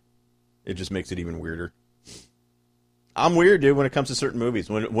weird. It just makes it even weirder. I'm weird, dude. When it comes to certain movies,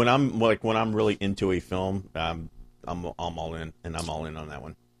 when I'm really into a film, I'm all in, and I'm all in on that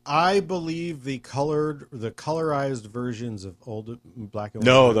one. I believe the colorized versions of old black and white.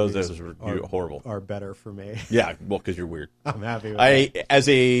 No, those are horrible. Are better for me. Yeah, well, because you're weird. I'm happy with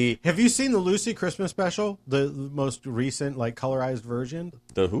that. Have you seen the Lucy Christmas special? The most recent, like, colorized version?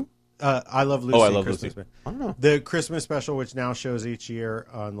 The who? I Love Lucy. Oh, I Love Christmas Lucy. I don't know. The Christmas special, which now shows each year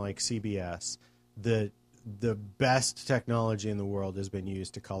on like CBS, the best technology in the world has been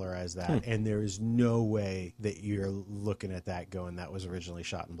used to colorize that, and there is no way that you're looking at that going, that was originally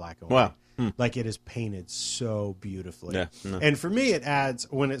shot in black and white. Wow. Like, it is painted so beautifully. Yeah, no. And for me, it adds,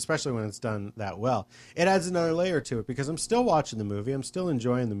 especially when it's done that well, it adds another layer to it, because I'm still watching the movie, I'm still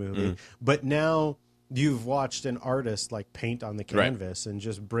enjoying the movie, but now you've watched an artist like paint on the canvas and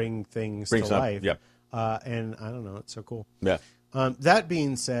just bring things to life. Yep. And I don't know, it's so cool. Yeah. That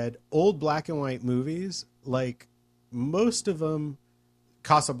being said, old black and white movies, like most of them,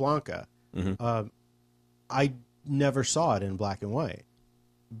 Casablanca, I never saw it in black and white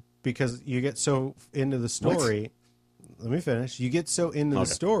because you get so into the story. What? Let me finish. You get so into the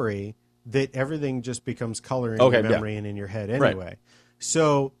story that everything just becomes color in your memory and in your head anyway. Right.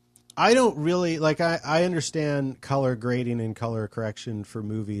 So I don't really I understand color grading and color correction for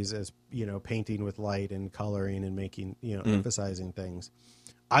movies as, painting with light and coloring and making, emphasizing things.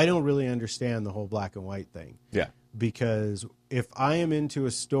 I don't really understand the whole black and white thing. Yeah. Because if I am into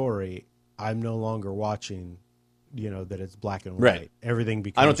a story, I'm no longer watching, that it's black and white. Right. Everything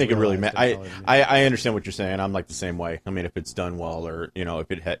becomes. I don't think it really matters. I understand what you're saying. I'm like the same way. I mean, if it's done well, or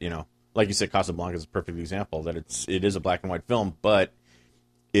if it had, like you said, Casablanca is a perfect example that it is a black and white film, but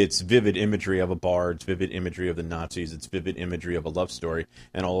it's vivid imagery of a bar, it's vivid imagery of the Nazis, it's vivid imagery of a love story,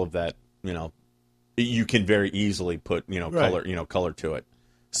 and all of that. You can very easily put color to it.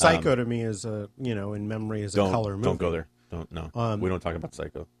 Psycho to me is in memory is a color movie. Don't go there. We don't talk about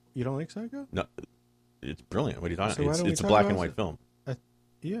Psycho. You don't like Psycho? No, it's brilliant. What are you talking about? It's a black and white film.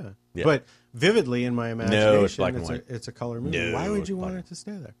 Yeah, but vividly in my imagination, no, it's black and white. It's a color movie. No, why would you want it to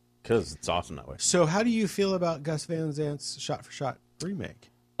stay there? Because it's awesome that way. So, how do you feel about Gus Van Sant's shot-for-shot remake?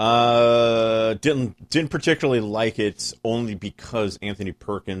 Didn't particularly like it, only because Anthony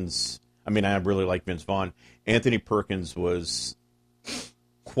Perkins. I mean, I really like Vince Vaughn. Anthony Perkins was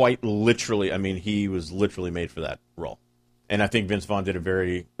quite literally. I mean, he was literally made for that role, and I think Vince Vaughn did a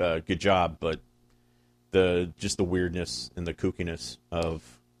very good job. But the weirdness and the kookiness of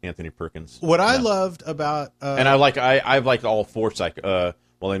Anthony Perkins. What I loved about and I've liked all four Psycho.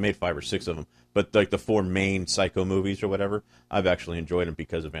 Well, they made 5 or 6 of them, but like the 4 main Psycho movies or whatever, I've actually enjoyed them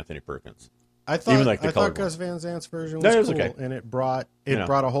because of Anthony Perkins. I thought Gus Van Sant's version was cool, okay. And it brought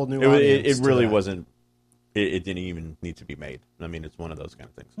a whole new audience. It really wasn't. It didn't even need to be made. I mean, it's one of those kind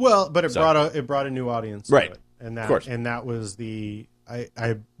of things. Well, but it brought a new audience, to right? It. And that, of course. And that was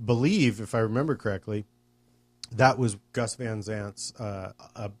I believe, if I remember correctly, that was Gus Van Sant's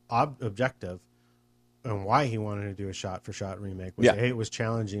objective, and why he wanted to do a shot-for-shot remake was A, it was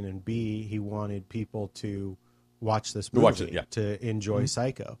challenging, and B, he wanted people to watch this movie to enjoy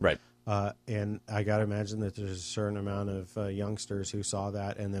Psycho. Right. And I got to imagine that there's a certain amount of youngsters who saw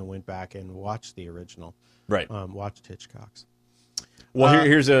that and then went back and watched the original. Right. Watched Hitchcock's. Well,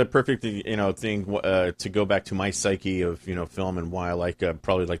 here's a perfect thing to go back to my psyche of film and why I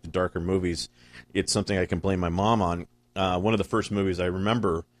probably like the darker movies. It's something I can blame my mom on. One of the first movies I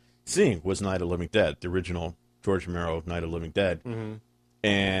remember seeing was Night of the Living Dead, the original George Romero Night of the Living Dead,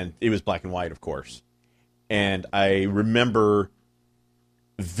 and it was black and white, of course. And I remember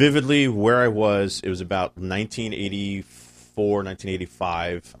vividly where I was. It was about 1984,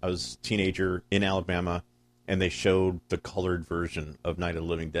 1985. I was a teenager in Alabama, and they showed the colored version of Night of the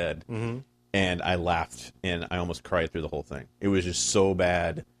Living Dead. And I laughed, and I almost cried through the whole thing. It was just so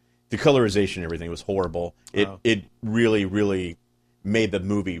bad. The colorization and everything was horrible. It really, really made the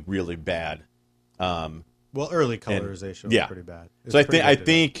movie really bad. Well, early colorization was pretty bad. So I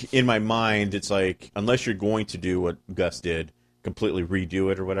think in my mind, it's like, unless you're going to do what Gus did, completely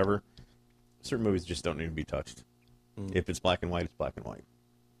redo it or whatever, certain movies just don't need to be touched. If it's black and white, it's black and white.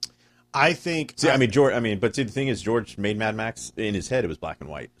 I think. See, but the thing is, George made Mad Max in his head. It was black and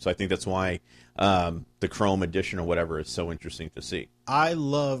white, so I think that's why the Chrome edition or whatever is so interesting to see. I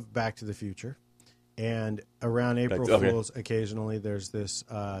love Back to the Future, and around April Fools, occasionally there's this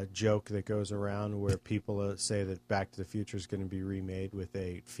joke that goes around where people say that Back to the Future is going to be remade with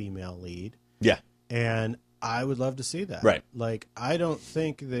a female lead. Yeah, and I would love to see that. Right. Like, I don't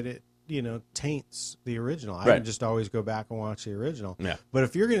think that it taints the original. I would just always go back and watch the original. Yeah. But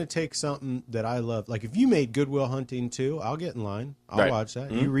if you're going to take something that I love, like if you made Good Will Hunting 2, I'll get in line. I'll watch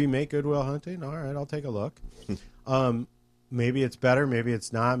that. You remake Good Will Hunting, all right, I'll take a look. Maybe it's better, maybe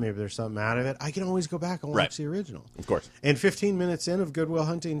it's not, maybe there's something out of it. I can always go back and watch the original. Of course. And 15 minutes in of Good Will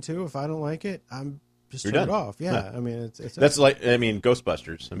Hunting 2, if I don't like it, I'm just turn it off. Yeah, I mean, it's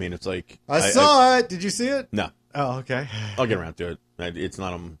Ghostbusters. I mean, it's like I saw it. Did you see it? No. Oh, okay. I'll get around to it.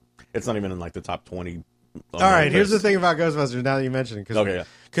 It's not even in like the top 20 All right, here's the thing about Ghostbusters. Now that you mention it,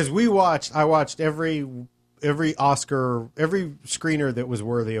 because I watched every screener that was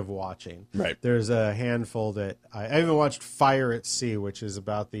worthy of watching. Right. There's a handful that I even watched Fire at Sea, which is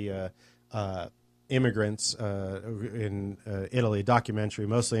about the immigrants in Italy, documentary,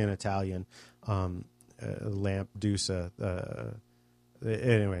 mostly in Italian. Lampedusa.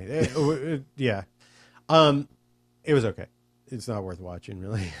 Anyway, yeah. It was okay. It's not worth watching,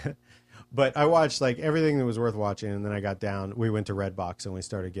 really. But I watched like everything that was worth watching, and then I got down. We went to Redbox and we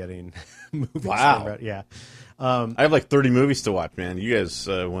started getting movies. Wow. Yeah. I have like 30 movies to watch, man. You guys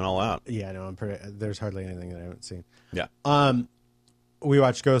went all out. Yeah, no, there's hardly anything that I haven't seen. Yeah. We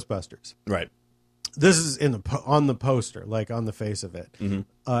watched Ghostbusters. Right. This is on the poster, like on the face of it. Mm-hmm.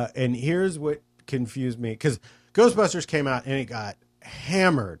 And here's what confused me, because Ghostbusters came out and it got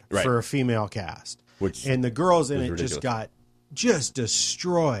hammered for a female cast. And the girls in it ridiculous. just got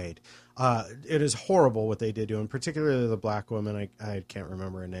destroyed. It is horrible what they did to him, particularly the black woman. I can't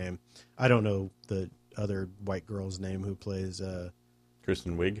remember her name. I don't know the other white girl's name who plays...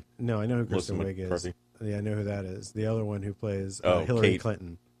 Kristen Wiig? No, I know who Kristen Wiig is. Yeah, I know who that is. The other one who plays Hillary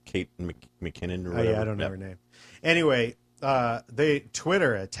Clinton. Kate McKinnon or Oh, whatever. yeah, I don't know her name. Anyway,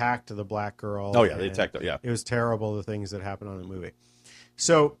 Twitter attacked the black girl. Oh, yeah, they attacked her, yeah. It was terrible, the things that happened on the movie.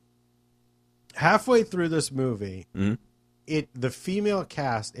 So, halfway through this movie, the female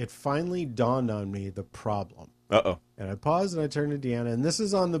cast, it finally dawned on me the problem. Uh-oh. And I paused and I turned to Deanna, and this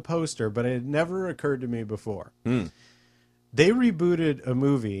is on the poster, but it had never occurred to me before. They rebooted a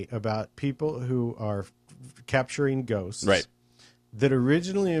movie about people who are capturing ghosts. Right. That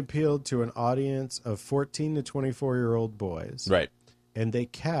originally appealed to an audience of 14 to 24-year-old boys. Right. And they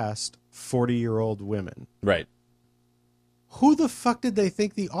cast 40-year-old women. Right. Who the fuck did they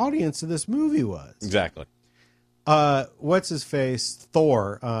think the audience of this movie was? Exactly. What's his face?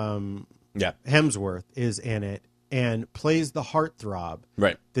 Thor. Hemsworth is in it and plays the heartthrob.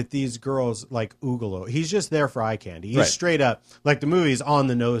 Right. That these girls like oogle. He's just there for eye candy. He's straight up, like the movie's on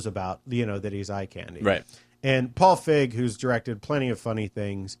the nose about, that he's eye candy. Right. And Paul Feig, who's directed plenty of funny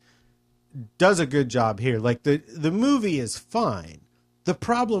things, does a good job here. Like, the movie is fine. The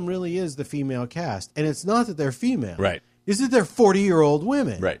problem really is the female cast. And it's not that they're female. Right. It's that they're 40-year-old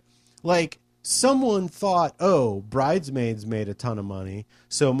women. Right. Like, someone thought, Bridesmaids made a ton of money,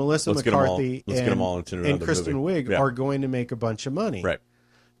 so Melissa McCarthy and Kristen Wiig are going to make a bunch of money. Right.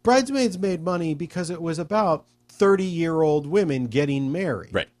 Bridesmaids made money because it was about 30-year-old women getting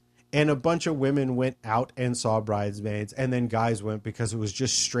married. Right. And a bunch of women went out and saw Bridesmaids, and then guys went because it was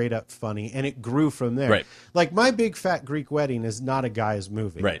just straight up funny, and it grew from there. Right. Like, My Big Fat Greek Wedding is not a guy's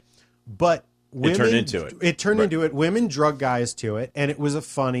movie. Right. But women, it turned into it. It turned into it. Women drug guys to it, and it was a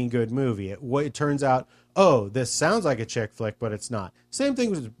funny, good movie. It turns out, this sounds like a chick flick, but it's not. Same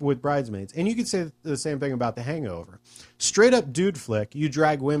thing with Bridesmaids. And you could say the same thing about The Hangover. Straight up dude flick, you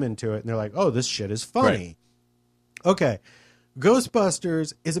drag women to it, and they're like, this shit is funny. Right. Okay.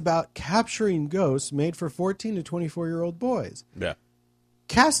 Ghostbusters is about capturing ghosts made for 14 to 24-year-old boys. Yeah.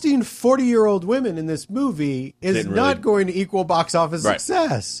 Casting 40-year-old women in this movie is not going to equal box office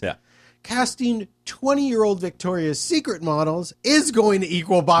success. Yeah. Casting 20-year-old Victoria's Secret models is going to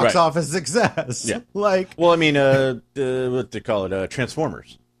equal box office success. Yeah. Well, I mean, what they call it,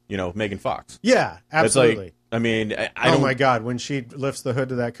 Transformers. Megan Fox. Yeah, absolutely. It's like, I mean, I oh don't, my God, when she lifts the hood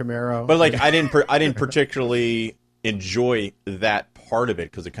to that Camaro. But like, I didn't particularly enjoy that part of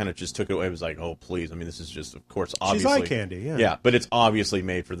it because it kind of just took it away. It was like, oh please, I mean, this is just, of course, obviously she's eye candy. Yeah, but it's obviously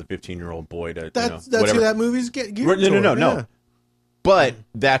made for the 15-year-old boy to. That's whatever. who that movie's geared No. But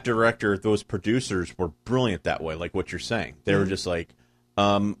that director, those producers were brilliant that way. Like what you're saying, they were just like,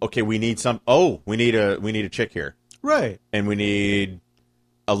 okay, we need we need a chick here, right? And we need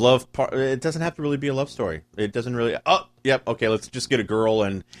a love part. It doesn't have to really be a love story. It doesn't really. Oh, yep. Okay, let's just get a girl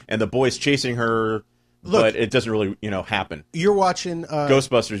and the boy's chasing her. Look, but it doesn't really, happen. You're watching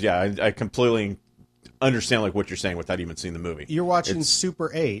Ghostbusters. Yeah, I completely understand like what you're saying without even seeing the movie. You're watching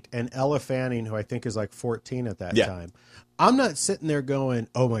Super 8 and Ella Fanning, who I think is like 14 at that time. I'm not sitting there going,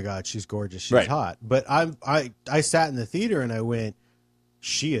 "Oh my God, she's gorgeous, she's hot." But I sat in the theater and I went,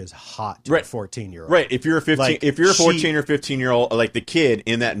 "She is hot to a 14-year-old." Right. If you're a 15, if you're a 14 or 15-year-old, like the kid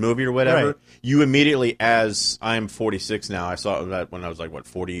in that movie or whatever, you immediately, as I'm 46 now, I saw that when I was like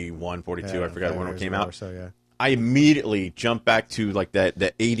 41, 42, I forgot when it came out. So, I immediately jump back to like that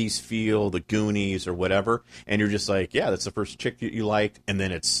 80s feel, the Goonies or whatever, and you're just like, yeah, that's the first chick you liked, and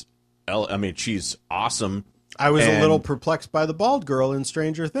then it's, I mean, she's awesome. I was a little perplexed by the bald girl in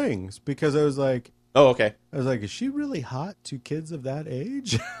Stranger Things because I was like, Oh, okay. I was like, is she really hot to kids of that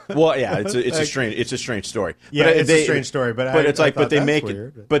age? Well, yeah, it's Like- a strange story. Yeah, But it's a strange story, but it's I like, thought but they that's make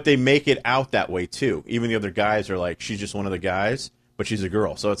weird. it, but they make it out that way too. Even the other guys are like, she's just one of the guys, but she's a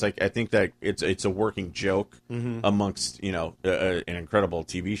girl. So it's like, I think that it's a working joke amongst an incredible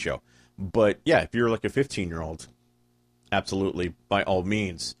TV show. But yeah, if you're like a 15-year-old, absolutely, by all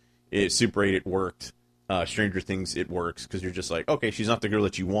means, Super 8 it worked. Stranger Things it works because you're just like, okay, she's not the girl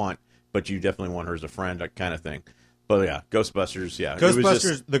that you want, but you definitely want her as a friend, that kind of thing. But yeah, Ghostbusters, yeah. It was Ghostbusters,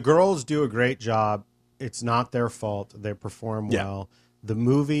 just, the girls do a great job. It's not their fault. They perform Yeah. well. The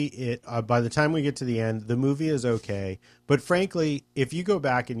movie, by the time we get to the end, the movie is okay. But frankly, if you go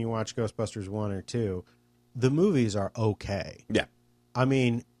back and you watch Ghostbusters 1 or 2, the movies are okay. yeah. I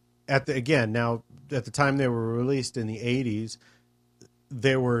mean, at the time they were released in the 80s,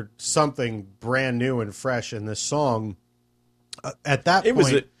 they were something brand new and fresh. And the song, at that It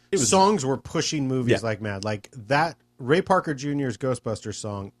point, was- songs were pushing movies Yeah. like mad. Like that Ray Parker Jr.'s Ghostbusters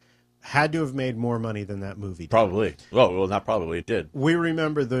song had to have made more money than that movie did. Probably. Well, not probably. It did. We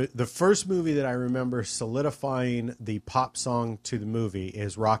remember the first movie that I remember solidifying the pop song to the movie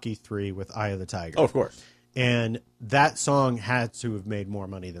is Rocky III with Eye of the Tiger. Oh, of course. And that song had to have made more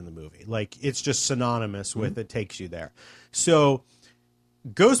money than the movie. Like, it's just synonymous with It Takes You There. So,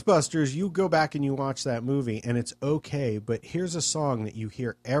 Ghostbusters, you go back and you watch that movie, and it's okay, but here's a song that you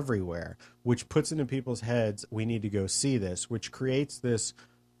hear everywhere, which puts into people's heads, we need to go see this, which creates this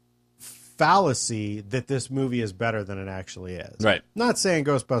fallacy that this movie is better than it actually is. Right. Not saying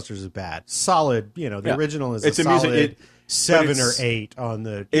Ghostbusters is bad. Solid, the Yeah. original is It's a a music- solid but 7 or it's- 8 on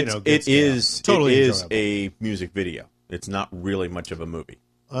the, It good is scale. Totally it is enjoyable. a music video. It's not really much of a movie.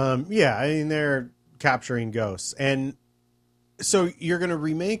 Yeah, I mean, they're capturing ghosts. And so you're going to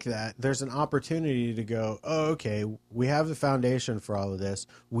remake that. There's an opportunity to go, oh, okay, we have the foundation for all of this.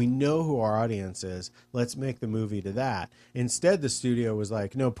 We know who our audience is. Let's make the movie to that. Instead, the studio was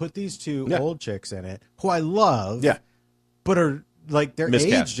like, no, put these two Yeah. old chicks in it, who I love, Yeah. but are like their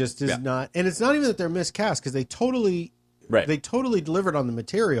Miscast. age just is Yeah. not. And it's not even that they're miscast because they totally delivered on the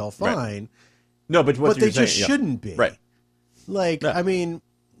material fine, No, but what but they you're saying, just yeah. shouldn't be. Right. Like, Yeah. I mean,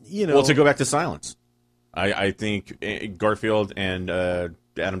 Well, to go back to Silence, I think Garfield and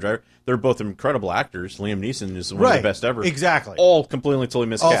Adam Driver, they're both incredible actors. Liam Neeson is one of the best ever. Exactly. All completely, totally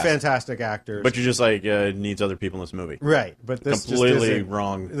miscast. All fantastic actors. But you're just like, needs other people in this movie. right. But this Completely just isn't,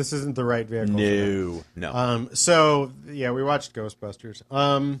 wrong. This isn't the right vehicle. for them. No. So yeah, we watched Ghostbusters.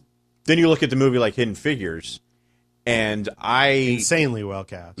 Then you look at the movie like Hidden Figures, and Insanely well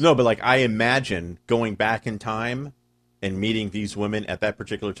cast. No, but like I imagine going back in time and meeting these women at that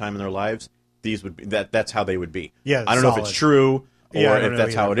particular time in their lives. These would be that's how they would be. Yeah, I don't know if it's solid. true or Yeah, I don't if know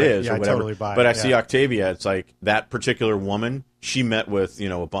that's how it either, but is yeah, or I whatever. totally buy but it, I see yeah. Octavia. It's like that particular woman. She met with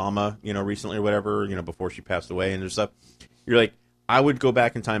Obama recently or whatever before she passed away and stuff. You're like, I would go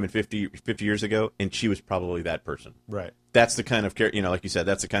back in time in 50 years ago, and she was probably that person. Right. That's the kind of like you said,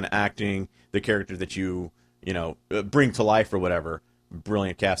 that's the kind of acting, the character that you bring to life or whatever.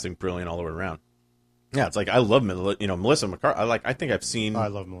 Brilliant casting, brilliant all the way around. Yeah, it's like I love Melissa McCarthy. I think I've seen, I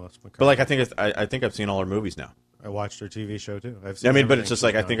love Melissa McCarthy. but like I think I've seen all her movies now. I watched her TV show too. I've I seen mean, but everything it's just she's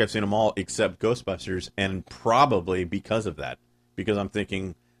like I done. think I've seen them all except Ghostbusters, and probably because of that, because I'm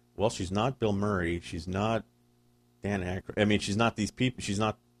thinking, well, she's not Bill Murray, she's not Dan Aykroyd. I mean, she's not these people. She's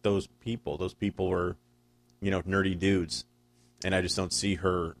not those people. Those people were, nerdy dudes, and I just don't see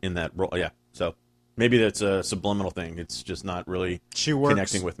her in that role. Yeah, so maybe that's a subliminal thing. It's just not really she works,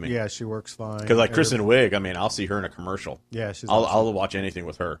 connecting with me. Yeah, she works fine. Because like Kristen Wiig, I mean, I'll see her in a commercial. Yeah, she's I'll awesome. watch anything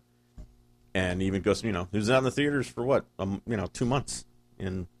with her, and even goes. It was out in the theaters for what 2 months,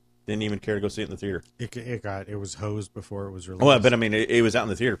 and didn't even care to go see it in the theater. It was hosed before it was released. Well, but I mean, it was out in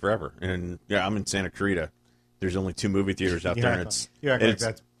the theater forever, and yeah, I'm in Santa Clarita. There's only 2 movie theaters out there, and it's you act and like it's-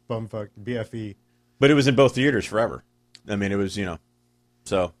 that's bumfuck BFE. but it was in both theaters forever. I mean, it was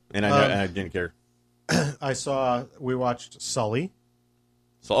so, and I didn't care. We watched Sully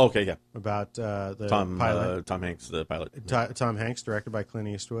So okay, yeah, about the Tom pilot. Hanks, the pilot. Tom Hanks, directed by Clint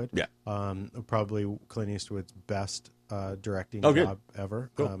Eastwood. Yeah. Probably Clint Eastwood's best directing Oh, good. job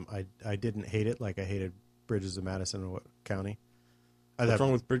ever. Cool. I didn't hate it like I hated Bridges of Madison County. What's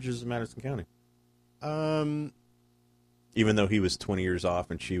wrong with Bridges of Madison County? Um, Even though he was 20 years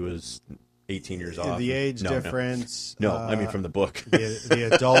off and she was 18 years off. the age No. difference. No, I mean from the book. the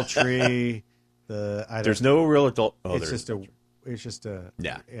adultery. There's no real adult. Oh, It's there's just a.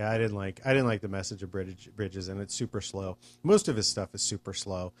 Yeah. I didn't like the message of Bridges, and it's super slow. Most of his stuff is super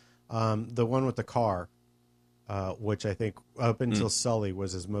slow. The one with the car, which I think up until Sully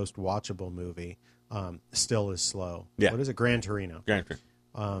was his most watchable movie, still is slow. Yeah. What is it? Gran Torino. Grand Prix.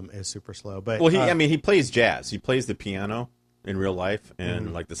 is super slow. But Well, I mean, he plays jazz. He plays the piano in real life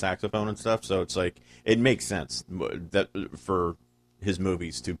and like the saxophone and stuff. So it's like it makes sense that for his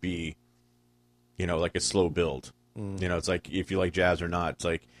movies to be, like a slow build. It's like if you like jazz or not. It's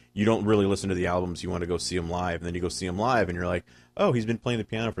like you don't really listen to the albums. You want to go see him live, and then you go see him live, and you're like, oh, he's been playing the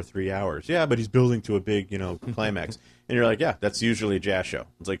piano for 3 hours. Yeah, but he's building to a big, climax. And you're like, yeah, that's usually a jazz show.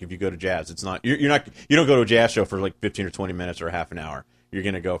 It's like if you go to jazz, it's not you don't go to a jazz show for like 15 or 20 minutes or a half an hour. You're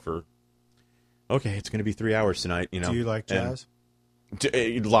gonna go for, okay, it's gonna be 3 hours tonight. Do you like jazz?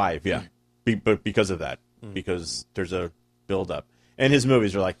 Live, yeah, but because of that, because there's a build up, and his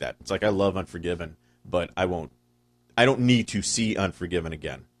movies are like that. It's like I love Unforgiven, but I don't need to see Unforgiven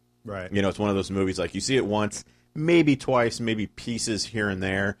again. Right. It's one of those movies like you see it once, maybe twice, maybe pieces here and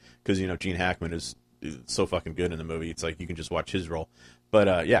there, because Gene Hackman is so fucking good in the movie. It's like you can just watch his role.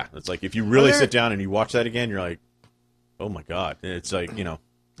 But yeah, it's like if you really sit down and you watch that again, you're like, oh my god. And it's like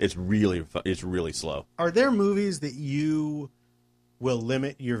it's really slow. Are there movies that you will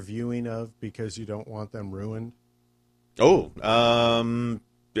limit your viewing of because you don't want them ruined? Oh,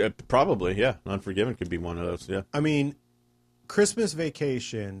 yeah, probably, yeah. Unforgiven could be one of those, yeah. I mean, Christmas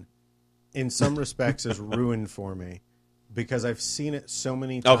Vacation, in some respects, is ruined for me because I've seen it so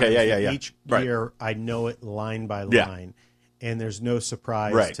many times. Okay, yeah. Each year, I know it line by line, and there's no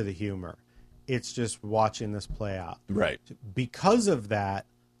surprise to the humor. It's just watching this play out. Right. Because of that,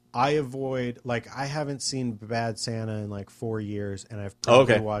 I avoid, I haven't seen Bad Santa in 4 years, and I've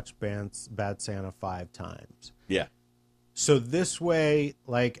probably watched Bad Santa 5 times. Yeah. So this way,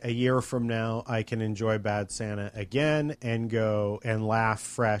 a year from now, I can enjoy Bad Santa again and go and laugh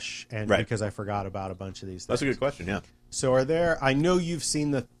fresh, and because I forgot about a bunch of these things. That's a good question, yeah. So I know you've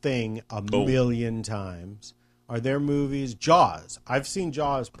seen The Thing a million times. Are there movies? Jaws. I've seen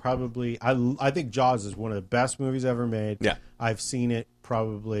Jaws probably. I think Jaws is one of the best movies ever made. Yeah. I've seen it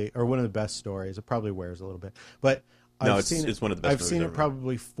probably, or one of the best stories. It probably wears a little bit. But it's one of the best I've seen it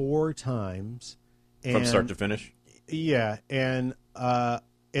probably 4 times. From start to finish? Yeah, and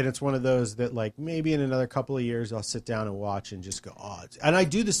it's one of those that maybe in another couple of years I'll sit down and watch and just go, and I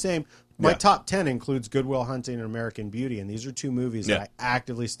do the same. My top 10 includes Good Will Hunting and American Beauty, and these are 2 movies that I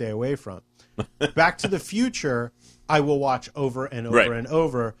actively stay away from. Back to the Future, I will watch over and over and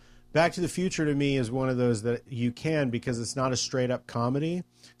over. Back to the Future to me is one of those that you can because it's not a straight up comedy.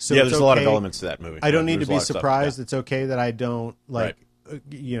 So there's a lot of elements to that movie. I don't need to be surprised. It's okay that I don't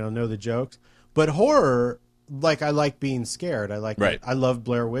know the jokes. But horror, I like being scared. I love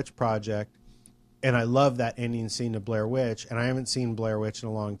Blair Witch Project, and I love that ending scene to Blair Witch. And I haven't seen Blair Witch in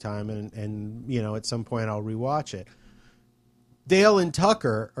a long time, and at some point I'll rewatch it. Dale and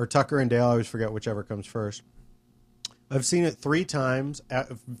Tucker, or Tucker and Dale, I always forget whichever comes first. I've seen it 3 times. At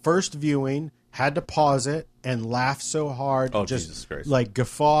first viewing, had to pause it and laugh so hard. Oh, Jesus Christ.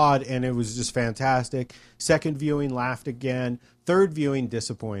 Guffawed, and it was just fantastic. Second viewing, laughed again. Third viewing,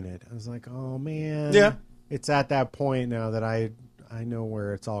 disappointed. I was like, oh, man. Yeah. It's at that point now that I know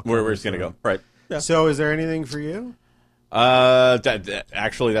where it's all coming where it's going to go. Right. Yeah. So is there anything for you?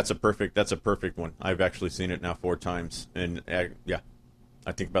 Actually, that's a perfect one. I've actually seen it now 4 times, and I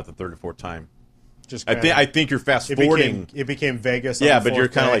think about the 3rd or 4th time. I think you're fast forwarding. It became Vegas. Yeah, but you're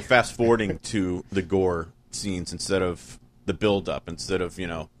kind of fast forwarding to the gore scenes instead of the build up, instead of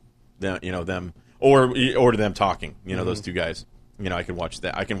them or to them talking. Those 2 guys. I can watch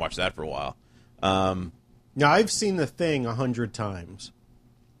that. I can watch that for a while. Now I've seen The Thing 100 times.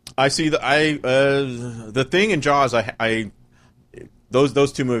 I see the Thing and Jaws.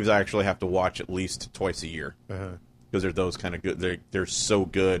 Those 2 movies I actually have to watch at least twice a year because they're those kind of good. They're so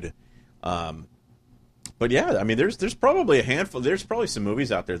good. But yeah, I mean, there's probably a handful. There's probably some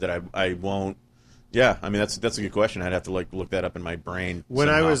movies out there that I won't. Yeah, I mean that's a good question. I'd have to look that up in my brain. When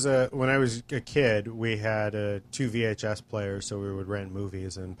I was a kid, we had 2 VHS players, so we would rent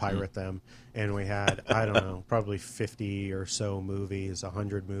movies and pirate them, and we had I don't know, probably 50 or so movies,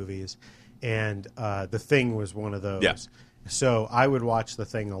 100 movies, and The Thing was one of those. Yeah. So I would watch The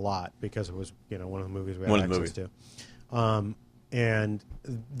Thing a lot because it was one of the movies we had access to. And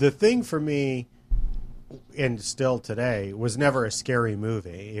The Thing for me, and still today, was never a scary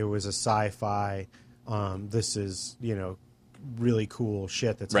movie. It was a sci-fi. This is really cool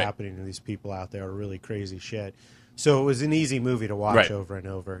shit that's happening to these people out there, really crazy shit. So it was an easy movie to watch over and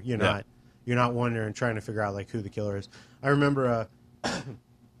over. You're not wondering, trying to figure out who the killer is. I remember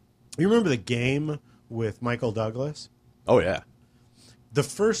you remember The Game with Michael Douglas? Oh yeah. The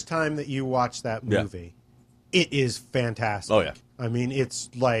first time that you watch that movie, it is fantastic. Oh yeah. I mean, it's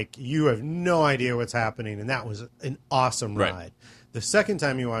like you have no idea what's happening, and that was an awesome ride. The second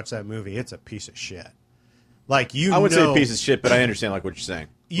time you watch that movie, it's a piece of shit. Like I wouldn't say a piece of shit, but I understand like what you're saying.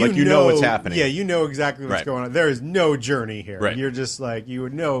 You know what's happening. Yeah, you know exactly what's going on. There is no journey here. Right. You're just like, you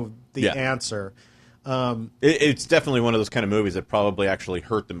would know the answer. It's definitely one of those kind of movies that probably actually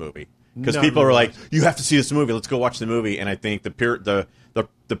hurt the movie. Because people are like, you have to see this movie. Let's go watch the movie. And I think the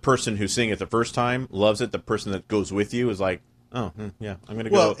person who's seeing it the first time loves it. The person that goes with you is like, oh, yeah, I'm going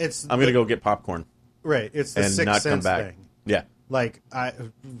to go. I'm going to go get popcorn. Right. It's the Sixth Sense thing. Yeah. Like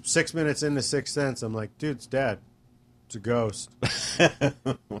 6 minutes into Sixth Sense, I'm like, dude, it's dead. It's a ghost.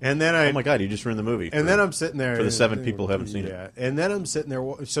 And then oh my god, you just ruined the movie. And then I'm sitting there for the 7 people who haven't seen it. Yeah. And then I'm sitting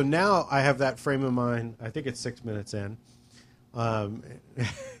there. So now I have that frame of mind. I think it's 6 minutes in.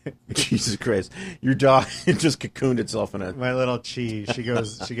 Jesus Christ, your dog just cocooned itself in a. My little cheese. She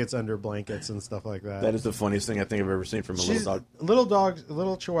gets under blankets and stuff like that. That is the funniest thing I think I've ever seen from a little dog. Little dogs,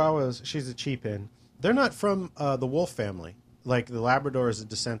 little Chihuahuas. She's a Cheepin. They're not from the wolf family. Like the Labrador is a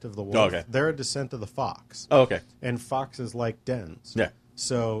descent of the wolf. Oh, okay. They're a descent of the fox. Oh, okay. And foxes like dens. Yeah.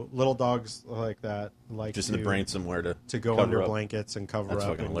 So little dogs like that like just in the brain somewhere to go under blankets and cover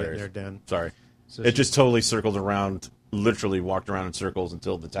up and get in their den. Sorry. So it just totally circled around, literally walked around in circles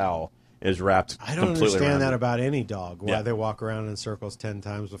until the towel is wrapped completely around. I don't understand that about any dog. Why they walk around in circles 10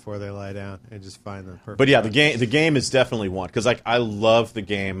 times before they lie down and just find the perfect. But yeah, the game is definitely one because like I love the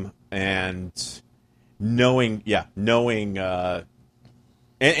game and knowing and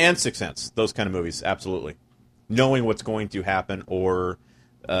Sixth Sense, those kind of movies, absolutely. Knowing what's going to happen or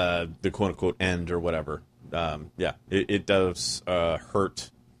the quote-unquote end or whatever. It does hurt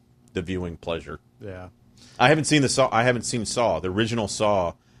the viewing pleasure. Yeah. I haven't seen Saw. I haven't seen Saw. The original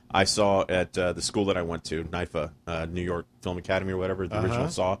Saw I saw at the school that I went to, NYFA, New York Film Academy or whatever, the original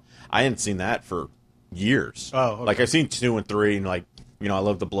Saw. I hadn't seen that for years. Oh, okay. Like I've seen 2 and 3 and like, you know, I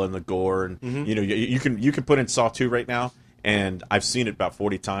love the blood and the gore and you know, you can put in Saw 2 right now and I've seen it about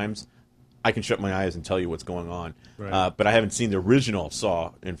 40 times. I can shut my eyes and tell you what's going on. Right. But I haven't seen the original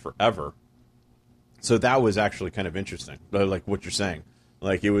Saw in forever. So that was actually kind of interesting, like what you're saying.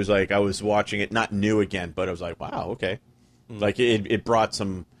 Like, it was like I was watching it, not new again, but I was like, wow, okay. Like, it brought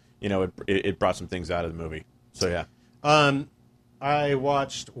some, you know, it brought some things out of the movie. So, yeah. I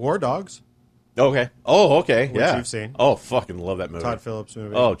watched War Dogs. Okay. Oh, okay. Which yeah. you've seen. Oh, fucking love that movie. Todd Phillips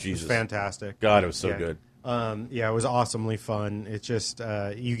movie. Oh, Jesus. It was fantastic. God, it was so good. Yeah, it was awesomely fun. It's just,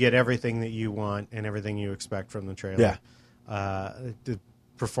 you get everything that you want and everything you expect from the trailer. Yeah. The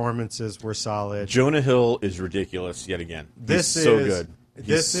performances were solid. Jonah Hill is ridiculous yet again. He's so good.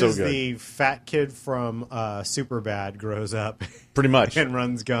 This is the fat kid from Superbad grows up. Pretty much. And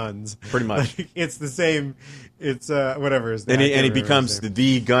runs guns. Pretty much. Like, it's the same. It's whatever. And he becomes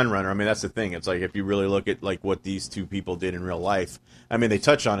the gun runner. I mean, that's the thing. It's like if you really look at like what these two people did in real life. I mean, they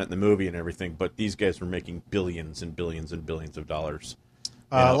touch on it in the movie and everything, but these guys were making billions and billions and billions of dollars.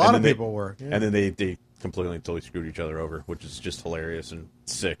 A lot of people were. Yeah. And then they completely and totally screwed each other over, which is just hilarious and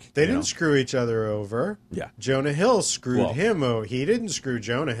sick. They didn't screw each other over. Yeah. Jonah Hill screwed him over. He didn't screw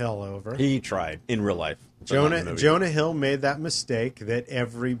Jonah Hill over. He tried in real life. Jonah Hill made that mistake that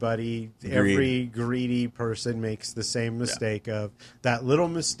every greedy person makes the same mistake of that little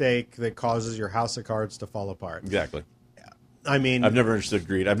mistake that causes your house of cards to fall apart. Exactly. I mean, I've never understood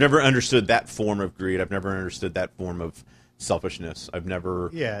greed. I've never understood that form of greed. I've never understood that form of selfishness. I've never.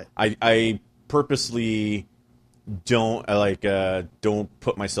 Yeah. I purposely don't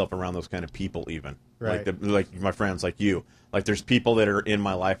put myself around those kind of people even. Right. Like my friends, like you. Like there's people that are in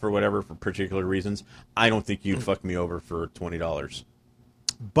my life or whatever for particular reasons. I don't think you'd fuck me over for $20.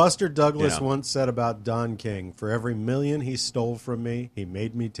 Buster Douglas once said about Don King, for every $1,000,000 he stole from me, he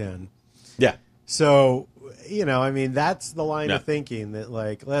made me 10. Yeah. So, you know, I mean, that's the line of thinking that,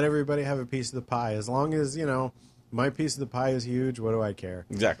 like, let everybody have a piece of the pie. As long as, you know, my piece of the pie is huge, what do I care?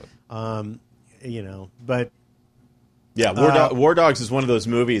 Exactly. You know, but... Yeah, War Dogs is one of those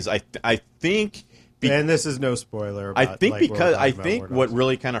movies, I think... and this is no spoiler. About, I think what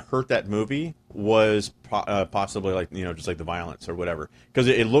really kind of hurt that movie was possibly like, you know, just like the violence or whatever, because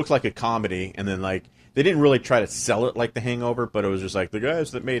it looked like a comedy, and then like they didn't really try to sell it like The Hangover, but it was just like the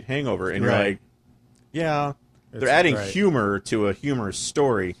guys that made Hangover, and you're like, yeah, they're adding humor to a humorous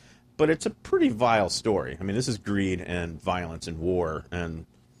story, but it's a pretty vile story. I mean, this is greed and violence and war, and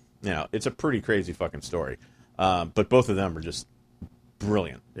you know, it's a pretty crazy fucking story. But both of them are just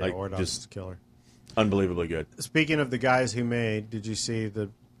brilliant. Yeah, like War Dogs just is killer. Unbelievably good. Speaking of the guys who made, did you see the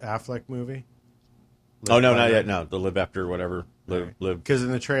Affleck movie? No, not yet. No, the Live After whatever. Live. Because in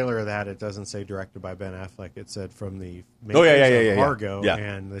the trailer of that, it doesn't say directed by Ben Affleck. It said from the makers of Argo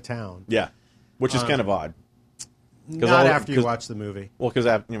and The Town. Yeah, which is kind of odd. Not after you watch the movie. Well, because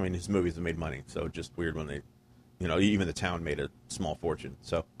I mean, his movies have made money, so it's just weird when they even the town made a small fortune.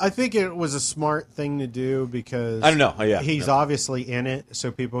 So I think it was a smart thing to do because I don't know. Yeah, he's obviously in it,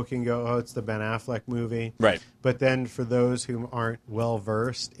 so people can go, "Oh, it's the Ben Affleck movie." Right. But then for those who aren't well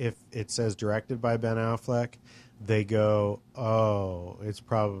versed, if it says directed by Ben Affleck, they go, "Oh, it's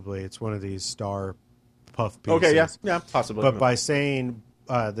one of these star puff pieces." Okay, yeah, possibly. But by saying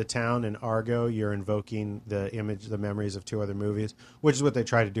the town and Argo, you're invoking the memories of two other movies, which is what they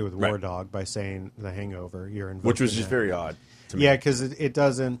try to do with War Dog by saying The Hangover. You're invoking which was just very odd to me. Yeah, because it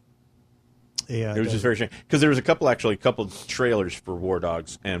doesn't. Yeah, it was just very strange because there was a couple trailers for War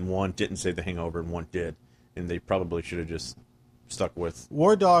Dogs, and one didn't say The Hangover, and one did, and they probably should have just stuck with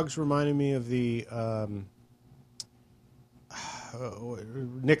War Dogs. Reminded me of the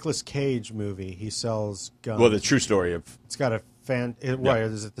Nicolas Cage movie. He sells guns. Well, the true story of it's got a fan. Why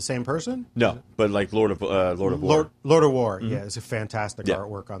is it the same person? No, but like Lord of War. Lord of War. Yeah, it's a fantastic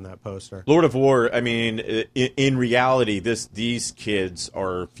artwork on that poster. Lord of War. I mean, in reality, these kids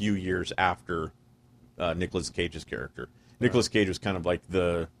are a few years after Nicolas Cage's character. Nicolas Cage was kind of like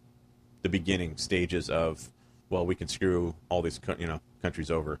the beginning stages of, well, we can screw all these countries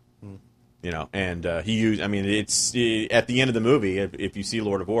over. And he used. I mean, it's at the end of the movie. If you see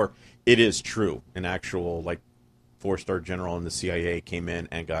Lord of War, it is true. An actual 4-star general in the CIA came in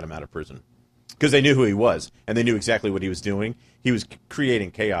and got him out of prison because they knew who he was and they knew exactly what he was doing. He was creating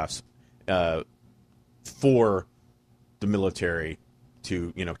chaos for the military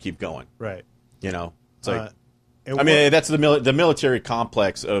to keep going. Right. It's like that's the military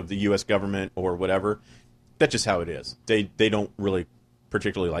complex of the U.S. government or whatever. That's just how it is. They don't really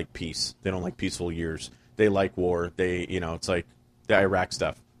particularly like peace. They don't like peaceful years. They like war. It's like the Iraq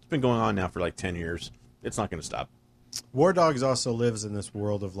stuff. It's been going on now for 10 years. It's not going to stop. War Dogs also lives in this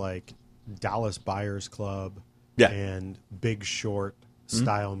world of Dallas Buyers Club and Big Short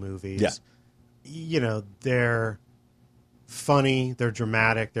style movies. Yeah. They're funny, they're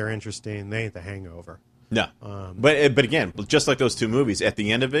dramatic, they're interesting. They ain't The Hangover. No. But again, just like those two movies, at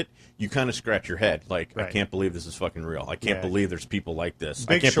the end of it, you kind of scratch your head. I can't believe this is fucking real. I can't believe there's people like this.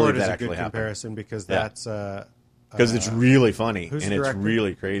 Big I can't Short believe that is a good comparison because that's... because it's really funny and it's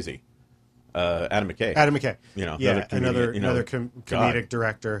really crazy. Adam McKay. Another comedic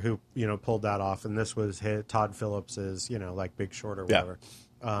director who pulled that off, and this was Todd Phillips's Big Short or whatever.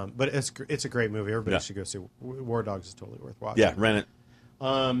 But it's a great movie. Everybody should go see. War Dogs is totally worth watching. Yeah, rent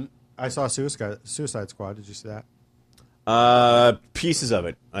it. I saw Suicide Squad. Did you see that? Pieces of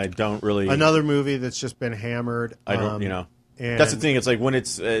it. I don't really. Another movie that's just been hammered. I don't. And that's the thing. It's when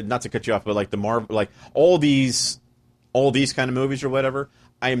it's not to cut you off, but the Marvel, all these kind of movies or whatever.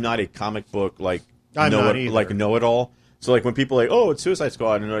 I am not a comic book know-it-all. So when people oh, it's Suicide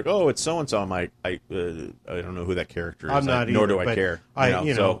Squad, and they're oh, it's so and so, I'm like, I don't know who that character is. I'm not nor either, do I care.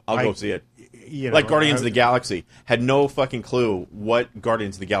 So I'll go see it. Guardians of the Galaxy, had no fucking clue what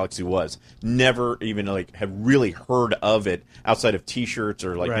Guardians of the Galaxy was. Never even have really heard of it outside of T-shirts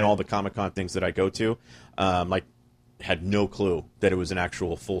or all the Comic-Con things that I go to. Had no clue that it was an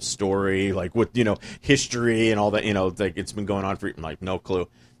actual full story, with history and all that. It's been going on for no clue.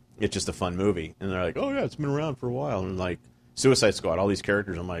 It's just a fun movie, and they're oh yeah, it's been around for a while. And Suicide Squad, all these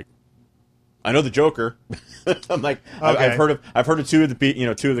characters, I'm I know the Joker. I'm okay. I've heard of two of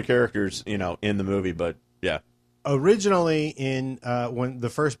the characters in the movie, but yeah. Originally, in when the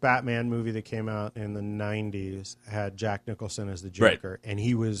first Batman movie that came out in the '90s had Jack Nicholson as the Joker, and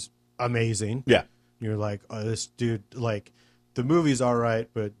he was amazing. Yeah. You're oh, this dude, the movie's all right,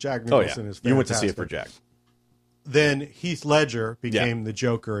 but Jack Nicholson is fantastic. You went to see it for Jack. Then Heath Ledger became the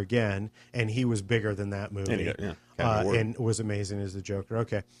Joker again, and he was bigger than that movie. And was amazing as the Joker.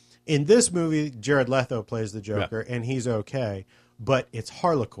 Okay. In this movie, Jared Leto plays the Joker, and he's okay, but it's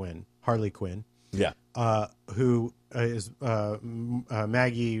Harley Quinn. Yeah. Who is Margot...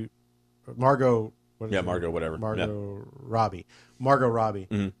 Margot whatever. Robbie. Margot Robbie.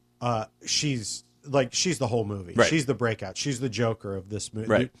 Mm-hmm. She's the whole movie. Right. She's the breakout. She's the Joker of this movie.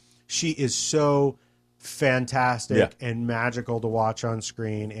 Right. She is so fantastic and magical to watch on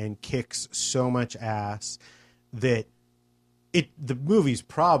screen and kicks so much ass that the movie's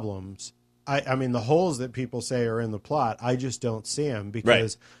problems, I mean, the holes that people say are in the plot, I just don't see them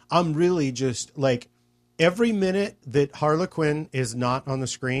because I'm really just every minute that Harley Quinn is not on the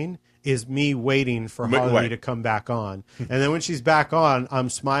screen is me waiting for Harley to come back on. And then when she's back on, I'm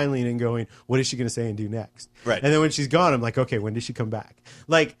smiling and going, what is she going to say and do next? Right. And then when she's gone, I'm okay, when does she come back?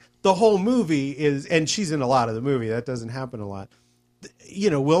 The whole movie is, and she's in a lot of the movie. That doesn't happen a lot.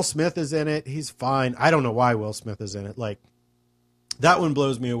 Will Smith is in it. He's fine. I don't know why Will Smith is in it. That one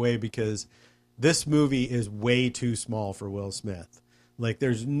blows me away because this movie is way too small for Will Smith. Like,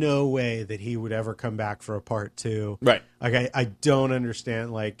 there's no way that he would ever come back for a part 2. Right. Like, I don't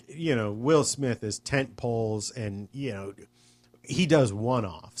understand. Like, Will Smith is tent poles, and, he does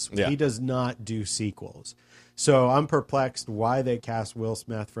one-offs. Yeah. He does not do sequels. So I'm perplexed why they cast Will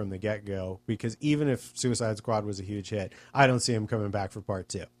Smith from the get-go, because even if Suicide Squad was a huge hit, I don't see him coming back for part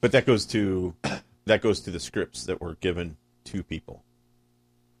 2. But that goes to the scripts that were given to people.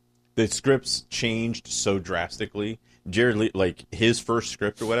 The scripts changed so drastically. Jared Lee, like his first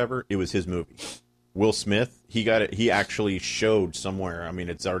script or whatever, it was his movie. Will Smith, he got it. He actually showed somewhere. I mean,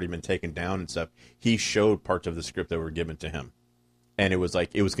 it's already been taken down and stuff. He showed parts of the script that were given to him, and it was like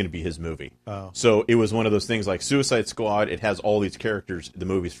it was going to be his movie. Oh. So it was one of those things like Suicide Squad. It has all these characters. The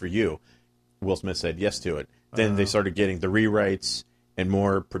movie's for you. Will Smith said yes to it. Then they started getting the rewrites and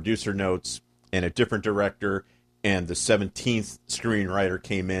more producer notes and a different director. And the 17th screenwriter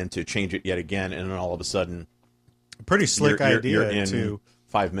came in to change it yet again. And then all of a sudden, Pretty slick idea, you're in too.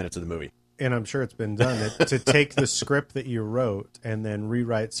 5 minutes of the movie. And I'm sure it's been done, to take the script that you wrote and then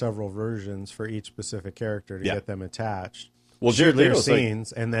rewrite several versions for each specific character to get them attached. Well, Shoot Jared their Leto's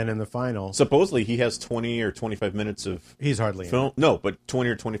scenes, and then in the final, supposedly he has 20 or 25 minutes of he's hardly in film. it. No, but 20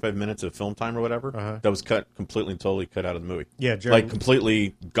 or 25 minutes of film time or whatever that was completely and totally cut out of the movie. Yeah, Jared, like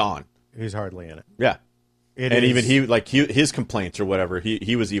completely gone. He's hardly in it. Yeah. It and is- even his complaints or whatever,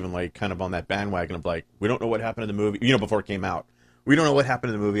 he was even like kind of on that bandwagon of like, we don't know what happened in the movie. Before it came out, we don't know what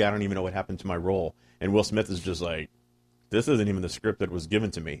happened in the movie. I don't even know what happened to my role. And Will Smith is just like, this isn't even the script that was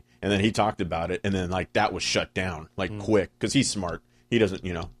given to me. And then he talked about it, and then like that was shut down like quick because he's smart. He doesn't,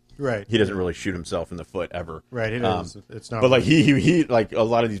 right. he doesn't really shoot himself in the foot ever. Right. It is. It's not. But like he like a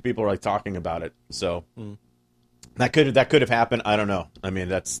lot of these people are like talking about it. So that could have happened. I don't know. I mean,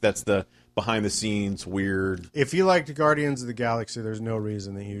 that's the behind the scenes weird. If you liked Guardians of the Galaxy, there's no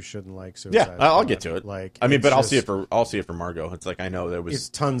reason that you shouldn't like Suicide Yeah, I'll Squad. get to it. Like, I mean, it's but I'll just- see it for Margot. It's like I know that was It's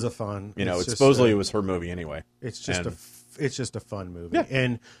tons of fun. it's just supposedly it was her movie anyway. It's just And- it's just a fun movie. Yeah.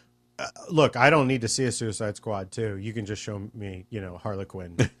 And look, I don't need to see a Suicide Squad 2. You can just show me,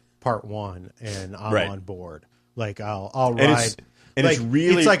 Harlequin Part 1, and I'm Right. on board. Like I'll And ride. it's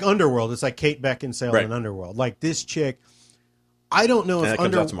really- it's like Underworld. It's like Kate Beckinsale Right. in Underworld. Like this chick. I don't know And if that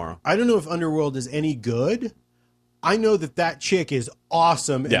comes out tomorrow. I don't know if Underworld is any good. I know that chick is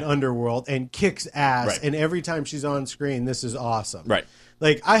awesome in Yeah. Underworld and kicks ass. Right. And every time she's on screen, this is awesome. Right.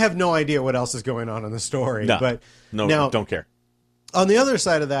 Like, I have no idea what else is going on in the story. No, But no, now, don't care. on the other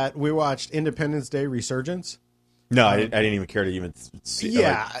side of that, we watched Independence Day Resurgence. No, I didn't even care to even see.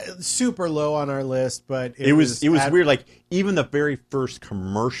 Yeah, super low on our list, but It was weird. Like even the very first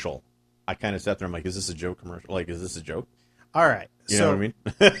commercial, I kind of sat there. I'm like, is this a joke commercial? Like, is this a joke? All right. You know what I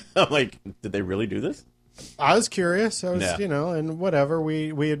mean? I'm like, did they really do this? I was curious. I was, Yeah. and whatever.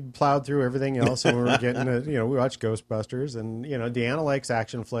 We had plowed through everything else, and we were getting to, we watched Ghostbusters, and Deanna likes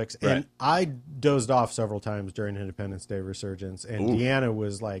action flicks, and Right. I dozed off several times during Independence Day Resurgence, and Ooh. Deanna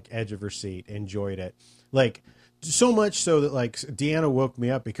was like edge of her seat, enjoyed it, like so much so that like Deanna woke me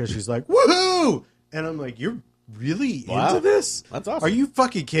up because she's like, "Woohoo!" and I'm like, "You're really Wow. into this? That's awesome. Are you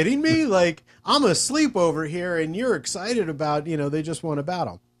fucking kidding me? Like, I'm asleep over here, and you're excited about they just won a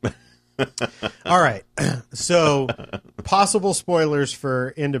battle." All right. So, possible spoilers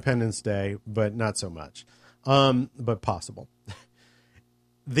for Independence Day, but not so much. But possible.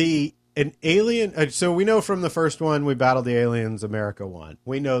 An alien. So we know from the first one, we battled the aliens. America won.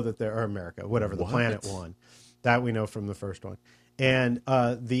 We know that there are America, whatever the What? planet won. That we know from the first one, and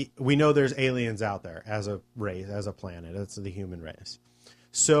we know there's aliens out there as a race, as a planet. It's the human race.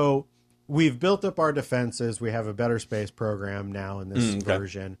 So we've built up our defenses. We have a better space program now in this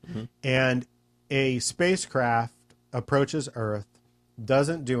version. And a spacecraft approaches Earth,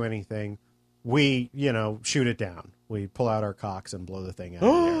 doesn't do anything. We, shoot it down. We pull out our cocks and blow the thing out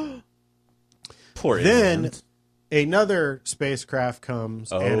of there. Poor Then aliens. another spacecraft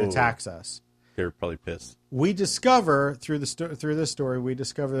comes and Oh. attacks us. They're probably pissed. We discover through this story, we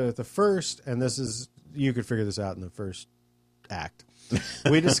discover that the first, and this is, you could figure this out in the first act.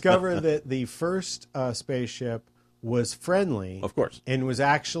 We discover that the first spaceship was friendly, Of course. and was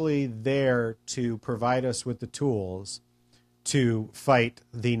actually there to provide us with the tools to fight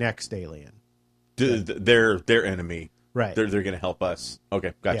the next alien. Their enemy. Right. They're going to help us.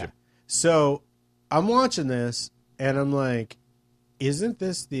 Okay, gotcha. Yeah. So I'm watching this, and I'm like, isn't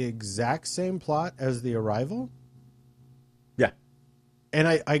this the exact same plot as The Arrival? Yeah. And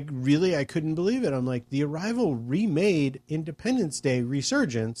I couldn't believe it. I'm like, The Arrival remade Independence Day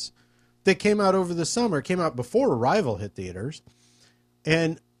Resurgence that came out over the summer. It came out before Arrival hit theaters.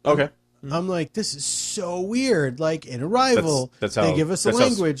 And Okay. I'm like, this is so weird. Like in Arrival, That's they how- give us a that's how-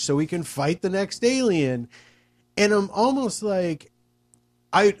 language so we can fight the next alien. And I'm almost like,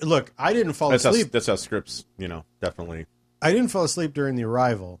 I didn't fall asleep. That's how scripts, definitely. I didn't fall asleep during The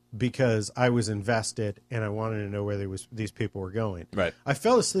Arrival because I was invested and I wanted to know where these people were going. Right. I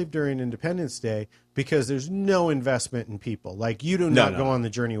fell asleep during Independence Day because there's no investment in people. Like, you do not go on the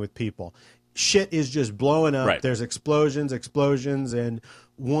journey with people. Shit is just blowing up. Right. There's explosions, and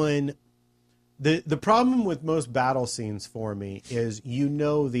when the problem with most battle scenes for me is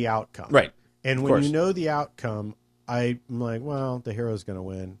the outcome. Right. And when you know the outcome, I'm like, well, the hero's going to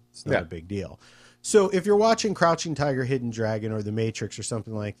win. It's not a big deal. So if you're watching Crouching Tiger, Hidden Dragon, or The Matrix or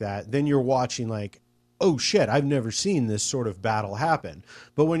something like that, then you're watching like, oh shit, I've never seen this sort of battle happen.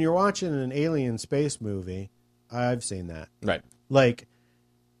 But when you're watching an alien space movie, I've seen that. Right. Like,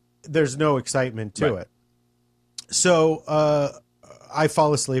 there's no excitement to it. So I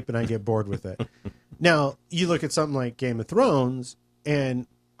fall asleep and I get bored with it. Now, you look at something like Game of Thrones, and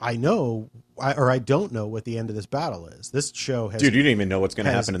I don't know what the end of this battle is. This show has... Dude, you don't even know what's going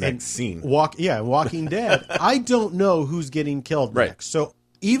to happen in that scene. Walking Dead. I don't know who's getting killed next. So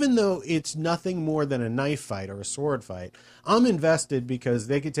even though it's nothing more than a knife fight or a sword fight, I'm invested because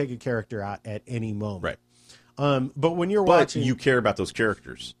they could take a character out at any moment. Right. But when you're watching... you care about those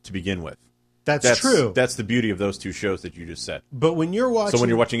characters to begin with. That's true. That's the beauty of those two shows that you just said. But when you're watching... So when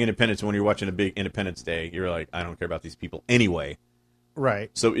you're watching Independence, and when you're watching a big Independence Day, you're like, I don't care about these people anyway.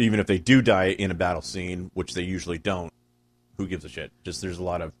 Right. So even if they do die in a battle scene, which they usually don't, who gives a shit? Just there's a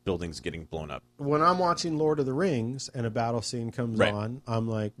lot of buildings getting blown up. When I'm watching Lord of the Rings and a battle scene comes on, I'm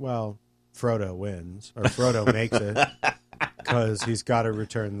like, well, Frodo wins, or Frodo makes it, because he's got to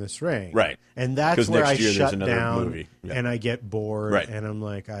return this ring. Right. And that's where I shut down movie. Yeah. and I get bored, and I'm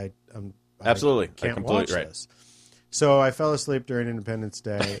like, Absolutely. I can't watch this. So I fell asleep during Independence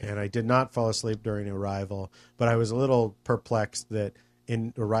Day, and I did not fall asleep during Arrival, but I was a little perplexed that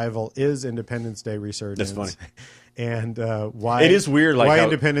in Arrival is Independence Day resurgence. That's funny. And why it is weird, like why how,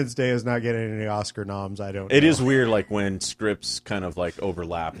 Independence Day is not getting any Oscar noms, I don't know. It is weird, like when scripts kind of like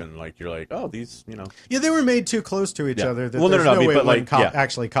overlap and like you're like, oh, these, Yeah, they were made too close to each other. That well, there's no, way but one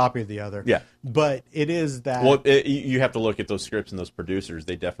actually copied the other. Yeah, but it is that. Well, you have to look at those scripts and those producers.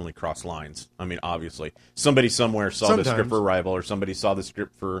 They definitely cross lines. I mean, obviously, somebody somewhere saw the script for Arrival, or somebody saw the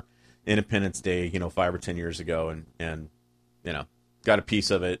script for Independence Day, 5 or 10 years ago, and got a piece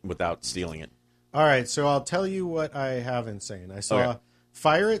of it without stealing it. All right, so I'll tell you what I haven't seen. I saw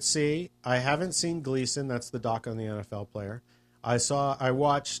Fire at Sea. I haven't seen Gleason. That's the doc on the NFL player. I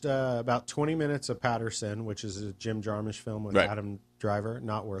watched about 20 minutes of Patterson, which is a Jim Jarmusch film with Adam Driver.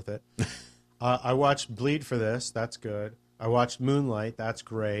 Not worth it. I watched Bleed for This. That's good. I watched Moonlight. That's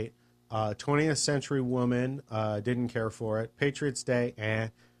great. 20th Century Woman. Didn't care for it. Patriots Day.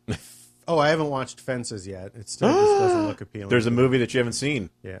 Oh, I haven't watched Fences yet. It still just doesn't look appealing. There's a movie that you haven't seen.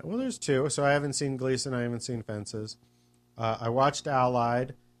 Yeah, well, there's two. So I haven't seen Gleason. I haven't seen Fences. I watched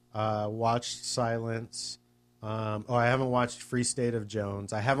Allied. Watched Silence. I haven't watched Free State of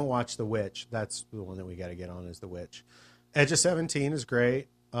Jones. I haven't watched The Witch. That's the one that we got to get on, is The Witch. Edge of 17 is great.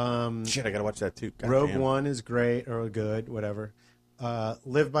 Shit, I got to watch that too. Rogue One is great, or good, whatever.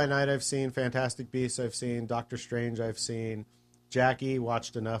 Live by Night I've seen. Fantastic Beasts I've seen. Doctor Strange I've seen. Jackie,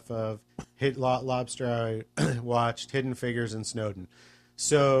 watched enough of. Lobster, I watched. Hidden Figures, and Snowden.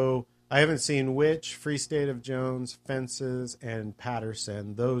 So I haven't seen Witch, Free State of Jones, Fences, and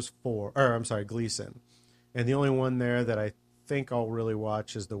Patterson. Those four. Or, I'm sorry, Gleason. And the only one there that I think I'll really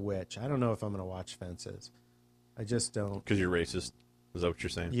watch is The Witch. I don't know if I'm going to watch Fences. I just don't. Because you're racist? Is that what you're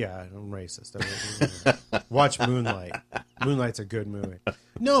saying? Yeah, I'm racist. Watch Moonlight. Moonlight's a good movie.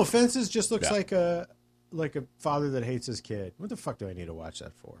 No, Fences just looks like a father that hates his kid. What the fuck do I need to watch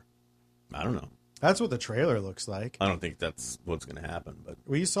that for? I don't know. That's what the trailer looks like. I don't think that's what's going to happen. But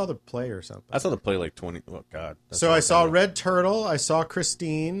well, you saw the play or something. I saw the play like 20. Oh God. So I saw Red Turtle. I saw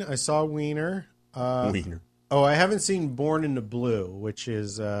Christine. I saw Wiener. Wiener. Oh, I haven't seen Born in the Blue, which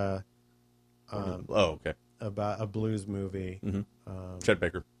is okay. About a blues movie. Mm-hmm. Chet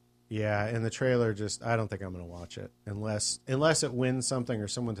Baker. Yeah, and the trailer I don't think I'm going to watch it unless it wins something or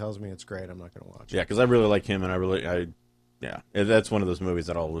someone tells me it's great. I'm not going to watch it. Yeah, because I really like him, and that's one of those movies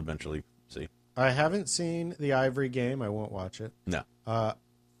that I'll eventually see. I haven't seen The Ivory Game. I won't watch it. No.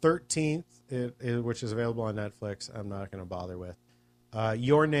 13th, which is available on Netflix, I'm not going to bother with.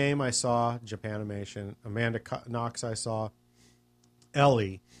 Your Name, I saw. Japanimation. Amanda Knox, I saw.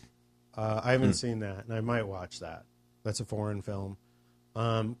 Ellie. I haven't seen that, and I might watch that. That's a foreign film.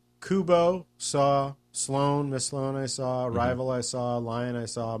 Kubo, saw. Sloane, Miss Sloane, I saw. Rival, I saw. Lion, I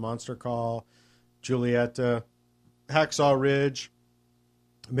saw. Monster Call. Julieta. Hacksaw Ridge.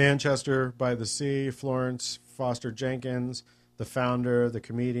 Manchester by the Sea. Florence Foster Jenkins. The Founder, The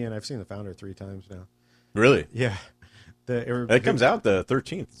Comedian. I've seen The Founder 3 times now. Really? Yeah. It comes out the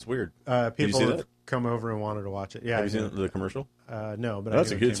 13th. It's weird. Did you People see have that? come over and wanted to watch it. Yeah, Have you seen the commercial? no,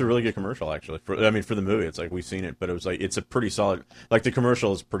 but It's a really good commercial, actually. For the movie, it's like we've seen it, but it was like it's a pretty solid. Like the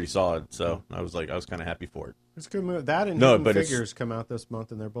commercial is pretty solid, so I was kind of happy for it. It's a good movie. That and No, Hidden but it's- Figures come out this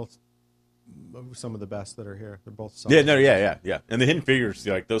month, and they're both some of the best that are here. They're both solid. Yeah. And the Hidden Figures,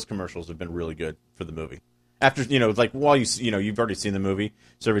 like those commercials, have been really good for the movie. After like while you've already seen the movie,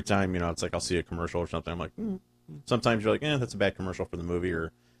 so every time it's like I'll see a commercial or something, I'm like, sometimes you're like, that's a bad commercial for the movie,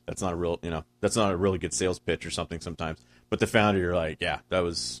 or that's not a real, that's not a really good sales pitch or something sometimes. But the Founder, you're like,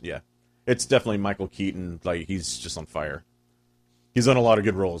 it's definitely Michael Keaton. Like he's just on fire. He's done a lot of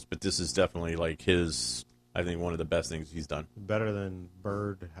good roles, but this is definitely like I think one of the best things he's done. Better than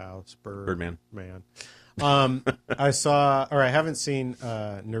Birdman. Man. I haven't seen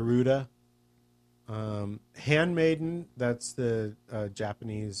Neruda. Handmaiden, that's the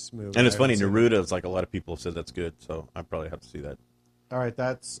Japanese movie. And it's funny, I haven't seen Neruda is like a lot of people have said that's good, so I probably have to see that. All right,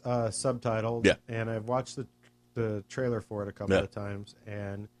 that's subtitled. Yeah. And I've watched the trailer for it a couple of times,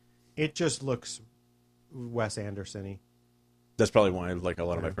 and it just looks Wes Anderson-y. That's probably why like a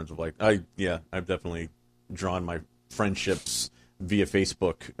lot of my friends have liked. I've definitely drawn my friendships via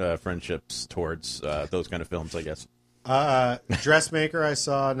Facebook friendships towards those kind of films, I guess. Dressmaker I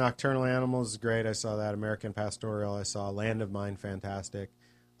saw, Nocturnal Animals is great. I saw that. American Pastoral I saw. Land of Mine, fantastic.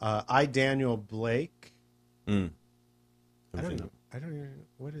 I, Daniel Blake. I don't even,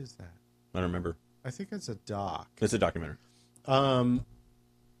 what is that? I don't remember. I think it's a doc. It's a documentary.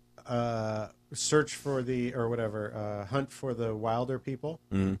 Search for the, or whatever, Hunt for the Wilder People.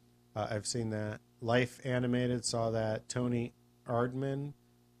 Mm-hmm. I've seen that. Life Animated, saw that. Tony Ardman.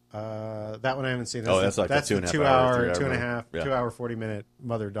 That one I haven't seen. That's like that's a 2.5 hour, 2 hour, 40 minute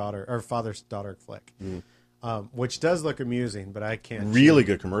mother-daughter, or father-daughter flick. Which does look amusing, but I can't. Really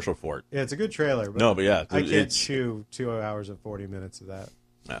good commercial for it. Yeah, it's a good trailer. But No, but yeah, I can't chew 2 hours and 40 minutes of that.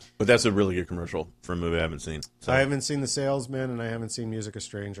 Yeah, but that's a really good commercial for a movie I haven't seen. So. I haven't seen The Salesman, and I haven't seen Music of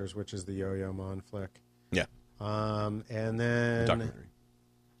Strangers, which is the Yo-Yo Ma flick. Yeah. And then Documentary.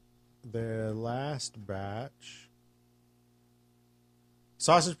 the last batch.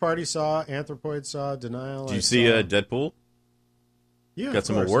 Sausage Party saw, Anthropoid saw, Denial. Did you see Deadpool? Yeah, got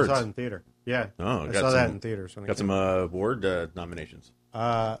some course. awards. I saw it in theater. Yeah, Oh, I saw that in theaters. When got some award nominations.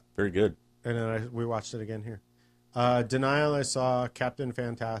 Very good. And then we watched it again here. Denial, I saw. Captain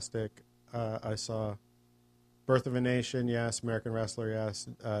Fantastic, I saw. Birth of a Nation, yes. American Wrestler, yes.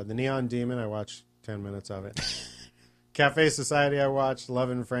 The Neon Demon, I watched 10 minutes of it. Cafe Society, I watched. Love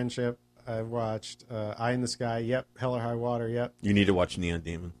and Friendship, I watched. Eye in the Sky, yep. Hell or High Water, yep. You need to watch Neon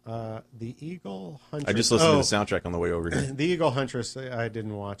Demon. The Eagle Huntress. I just listened to the soundtrack on the way over here. The Eagle Huntress, I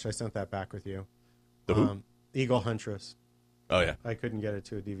didn't watch. I sent that back with you. The who? Eagle Huntress. Oh, yeah. I couldn't get it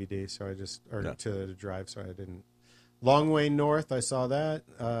to a DVD, so I just, or No. to the drive, so I didn't. Long Way North, I saw that.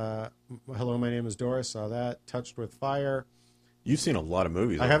 Hello, My Name is Doris, saw that. Touched with Fire. You've seen a lot of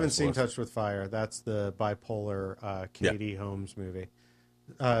movies. I on haven't this seen list. Touched with Fire. That's the bipolar Katie Holmes movie.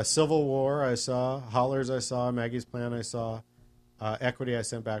 Civil War, I saw. Hollers, I saw. Maggie's Plan, I saw. Equity, I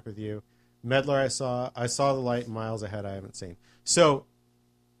sent back with you. Meddler, I saw. I saw The Light. Miles Ahead, I haven't seen. So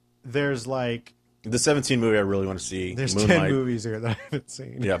there's like... The 17 movie I really want to see. There's Moonlight. 10 movies here that I haven't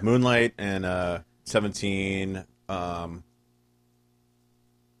seen. Yeah, Moonlight and 17 and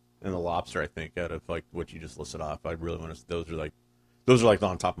The Lobster, I think, out of like what you just listed off. I really want to. Those are like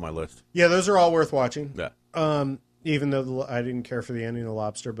on top of my list. Yeah, those are all worth watching. Yeah. Even though I didn't care for the ending of The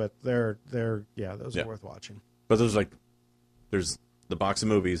Lobster, but those are worth watching. But there's the box of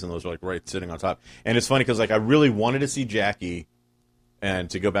movies, and those are like right sitting on top. And it's funny because like I really wanted to see Jackie,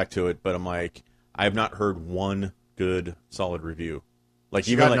 and to go back to it, but I'm like I have not heard one good solid review. Like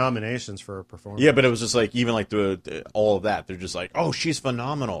She even got like nominations for a performance. yeah, but it was just like even like all of that. They're just like, oh, she's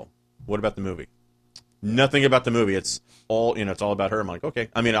phenomenal. What about the movie? Nothing about the movie. It's all it's all about her. I'm like, okay.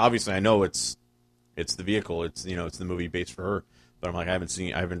 I mean, obviously, I know it's the vehicle. It's it's the movie based for her. But I'm like, I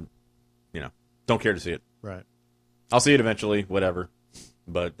haven't don't care to see it. Right. I'll see it eventually, whatever.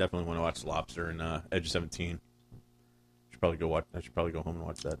 But definitely want to watch Lobster and Edge of 17. I should probably go home and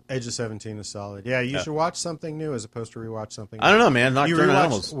watch that. Edge of 17 is solid. Yeah, you should watch something new as opposed to rewatch something. I don't know, man. You Nocturnal rewatched-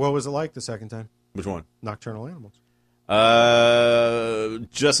 Animals. What was it like the second time? Which one? Nocturnal Animals.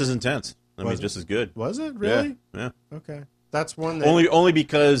 Just as intense. I mean, Was it? just as good. Was it really? Yeah. Okay, that's one that Only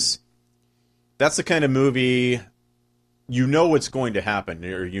because that's the kind of movie you know what's going to happen,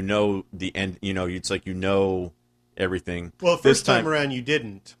 or the end. It's like everything. Well, This first time around you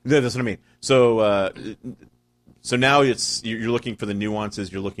didn't. Yeah, that's what I mean. So now you're looking for the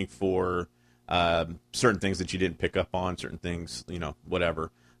nuances. You're looking for certain things that you didn't pick up on. Certain things,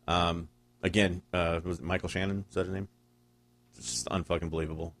 whatever. Again, was it Michael Shannon? Is that his name? just unfucking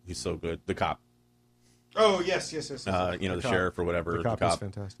believable. He's so good. The cop. Oh yes. You know, the sheriff or whatever. The cop is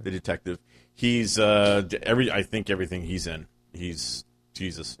fantastic. The detective. He's I think everything he's in. He's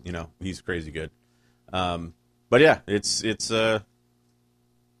Jesus. You know, he's crazy good. But yeah, it's the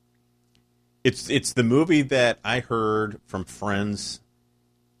movie that I heard from friends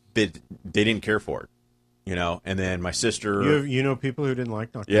that they didn't care for it. You know, and then my sister. You know people who didn't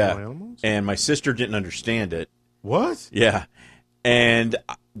like Nocturnal Animals? And my sister didn't understand it. What? Yeah. And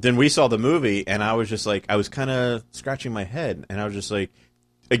then we saw the movie, and I was just like, I was kind of scratching my head, and I was just like,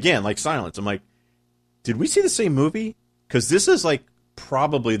 again, like Silence. I'm like, did we see the same movie? Because this is like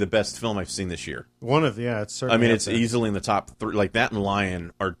probably the best film I've seen this year. It's certainly. I mean, it's easily in the top 3. Like that and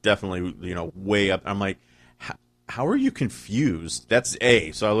Lion are definitely, you know, way up. I'm like, how are you confused? That's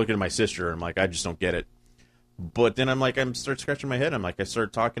A. So I look at my sister, and I'm like, I just don't get it. But then I'm like, I start scratching my head. I'm like, I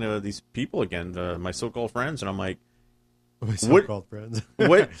start talking to these people again, my so-called friends, and I'm like, my so-called friends.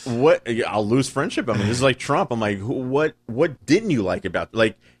 what? I'll lose friendship. I mean, this is like Trump. I'm like, what didn't you like about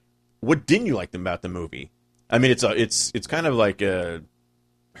what didn't you like about the movie? I mean, it's kind of like a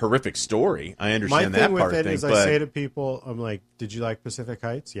horrific story. I understand that part of things. I say to people, I'm like, did you like Pacific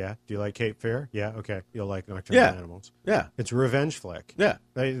Heights? Yeah. Do you like Cape Fear? Yeah. Okay. You'll like Nocturnal Animals. Yeah. It's a revenge flick. Yeah.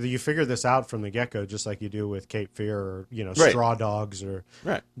 You figure this out from the get-go, just like you do with Cape Fear or, you know, Right. Straw Dogs or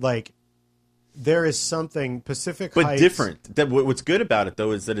Right. like. There is something Pacific But Heights, different. What's good about it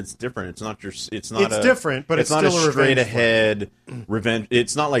though is that it's different. It's not different, but it's not still a a straight revenge ahead revenge.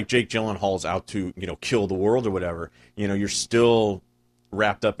 It's not like Jake Gyllenhaal's out to, you know, kill the world or whatever. You know, you're still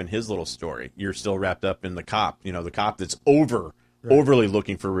wrapped up in his little story. You're still wrapped up in the cop. You know, the cop that's overly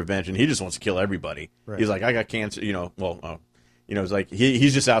looking for revenge, and he just wants to kill everybody. Right. He's like, I got cancer. You know, it's like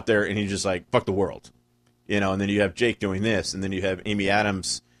he's just out there and he's just like, fuck the world. You know, and then you have Jake doing this, and then you have Amy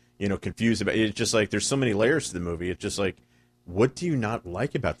Adams, you know, confused about it. It's just like there's so many layers to the movie. It's just like, what do you not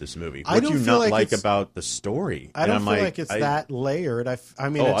like about this movie? What do you not like about the story? I don't feel like it's that layered. I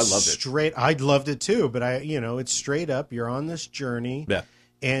mean, I it's loved it. straight. I loved it too, but it's straight up. You're on this journey,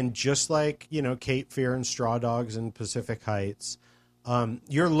 and just like Cape Fear and Straw Dogs and Pacific Heights,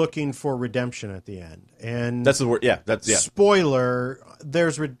 you're looking for redemption at the end. And that's the word. Yeah, spoiler.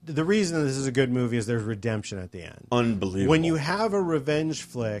 The reason this is a good movie is there's redemption at the end. Unbelievable. When you have a revenge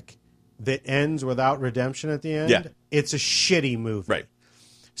flick that ends without redemption at the end, it's a shitty movie. Right.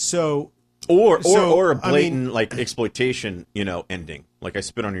 So or a blatant like exploitation, ending. Like I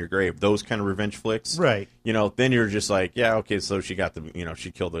Spit on Your Grave, those kind of revenge flicks. Right. Then you're just like, yeah, okay, so she got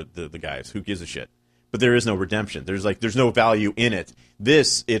she killed the guys. Who gives a shit? But there is no redemption. There's no value in it.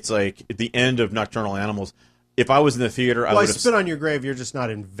 It's like at the end of Nocturnal Animals. If I was in the theater, I would have Spit on Your Grave. You're just not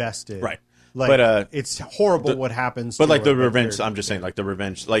invested, right? Like, but it's horrible what happens. But like the revenge, I'm just saying, like the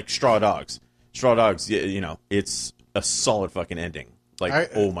revenge, like Straw Dogs. Straw Dogs, it's a solid fucking ending.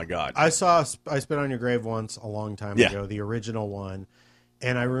 Like, oh my god! I saw I Spit on Your Grave once a long time ago, the original one,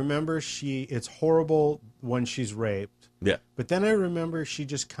 and I remember it's horrible when she's raped. Yeah. But then I remember she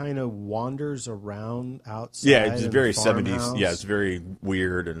just kind of wanders around outside. Yeah, it's very 70s. Yeah, it's very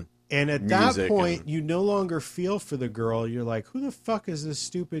weird and at that point, you no longer feel for the girl. You're like, who the fuck is this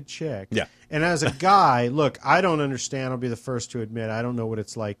stupid chick? Yeah. And as a guy, look, I don't understand. I'll be the first to admit I don't know what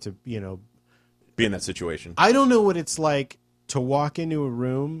it's like to, be in that situation. I don't know what it's like to walk into a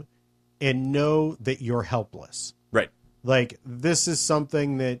room and know that you're helpless. Right. Like, this is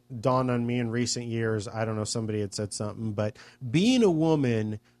something that dawned on me in recent years. I don't know, somebody had said something, but being a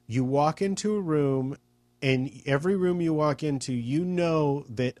woman, you walk into a room, and every room you walk into, you know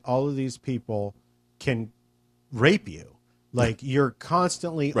that all of these people can rape you. Like, you're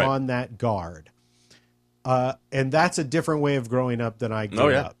constantly on that guard. And that's a different way of growing up than I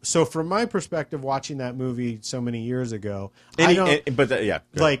grew up. So from my perspective, watching that movie so many years ago,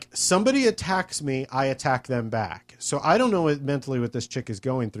 like somebody attacks me, I attack them back. So I don't know mentally what this chick is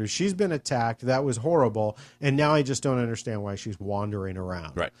going through. She's been attacked. That was horrible. And now I just don't understand why she's wandering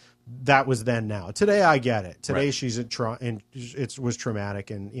around. Right. That was then. Now today I get it. Today she's and it was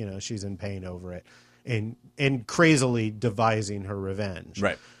traumatic, and she's in pain over it, and crazily devising her revenge.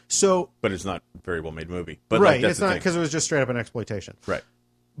 Right. So, but it's not a very well made movie. But right, it's not because it was just straight up an exploitation. Right.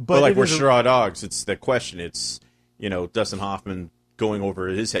 But like we're Straw Dogs, it's the question. It's Dustin Hoffman going over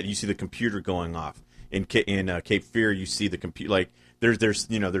his head. You see the computer going off in Cape Fear. You see the computer. Like there's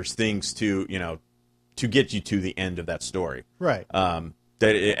things to get you to the end of that story. Right.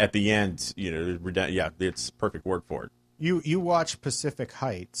 That at the end, it's perfect word for it. You watch Pacific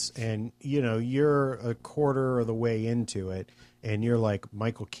Heights, and you're a quarter of the way into it, and you're like,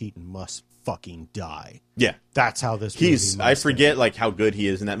 Michael Keaton must fucking die. Yeah, that's how this movie I forget like how good he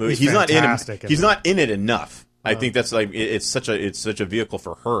is in that movie. He's not in it enough. I think that's like it's such a vehicle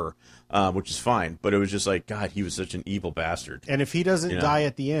for her, which is fine. But it was just like, God, he was such an evil bastard. And if he doesn't die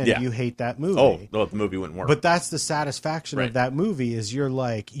at the end, Yeah. you hate that movie. Oh, no, the movie wouldn't work. But that's the satisfaction Right. of that movie is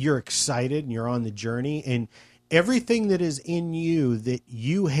you're excited and you're on the journey, and everything that is in you that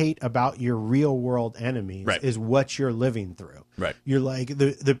you hate about your real world enemies Right. is what you're living through. Right. You're like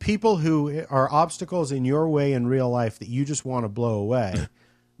the people who are obstacles in your way in real life that you just want to blow away.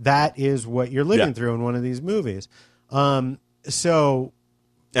 That is what you're living Yeah. through in one of these movies. So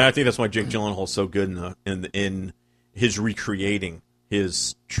And I think that's why Jake Gyllenhaal's so good in his recreating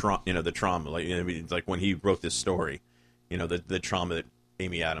his the trauma. Like, I mean, like when he wrote this story, the trauma that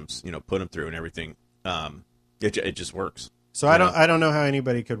Amy Adams, put him through and everything. It just works. So I don't know how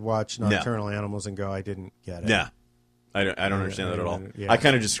anybody could watch Nocturnal Animals and go, I didn't get it. Yeah, I don't understand that at all. Yeah. I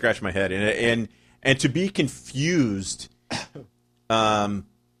kind of just scratch my head and to be confused.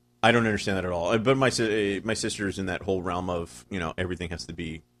 I don't understand that at all. But my sister is in that whole realm of everything has to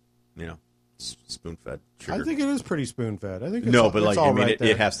be, spoon fed. I think it is pretty spoon fed. I think it's No, all, but it's like all I mean, right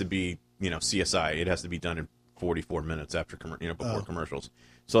it has to be CSI. It has to be done in 44 minutes after before commercials.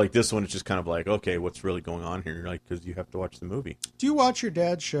 So like this one, it's just kind of like, okay, what's really going on here? Like, because you have to watch the movie. Do you watch your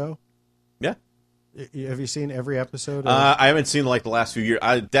dad's show? Yeah. Have you seen every episode? I haven't seen like the last few years.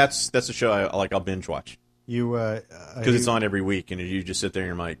 That's a show I'll binge watch because it's on every week, and you just sit there and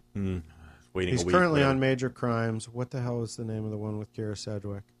you're like, waiting. He's a week. currently on Major Crimes. What the hell is the name of the one with Kira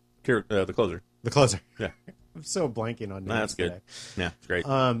Sedgwick? The Closer. The Closer. Yeah, I'm so blanking on names. that's good. Today. Yeah, it's great.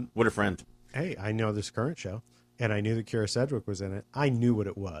 What a friend. Hey, I know this current show, and I knew that Kira Sedgwick was in it. I knew what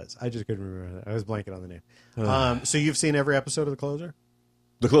it was. I just couldn't remember it. I was blanking on the name. So you've seen every episode of The Closer?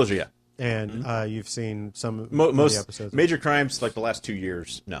 The Closer, yeah. And you've seen some of Most the episodes? Major Crimes, like the last 2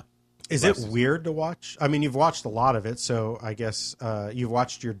 years, no. Is it weird to watch? I mean, you've watched a lot of it, so I guess you've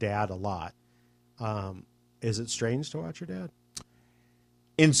watched your dad a lot. Is it strange to watch your dad?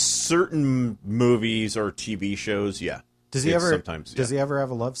 In certain movies or TV shows, yeah. Does he ever? Sometimes, Does he ever have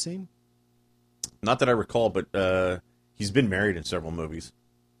a love scene? Not that I recall, but he's been married in several movies,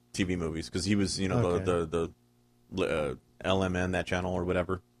 TV movies, because he was, the LMN, that channel or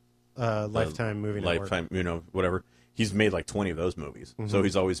whatever. Lifetime movie network. Lifetime, whatever. He's made like 20 of those movies, so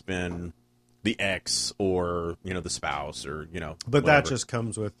he's always been the ex or the spouse or But whatever. that just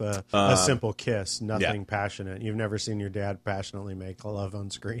comes with a simple kiss, nothing passionate. You've never seen your dad passionately make love on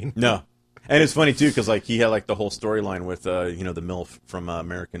screen. No. And it's funny too because like he had like the whole storyline with the MILF from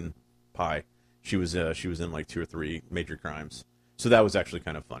American Pie. She was in like 2 or 3 Major Crimes, so that was actually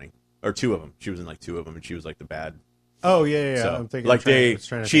kind of funny. Or 2 of them. She was in like 2 of them, and she was like the bad. Oh yeah. So, I'm thinking like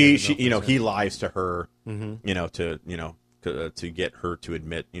she she he lies to her, to get her to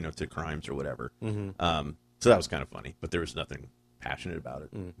admit to crimes or whatever. So that was kind of funny, but there was nothing passionate about it.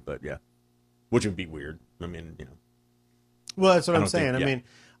 But yeah, which would be weird. I mean, Well, that's what I'm don't think- saying. yeah. I mean,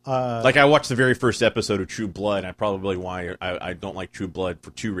 like I watched the very first episode of True Blood. And probably why I don't like True Blood for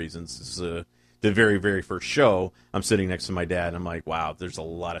 2 reasons. This is the very, very first show. I'm sitting next to my dad, and I'm like, wow, there's a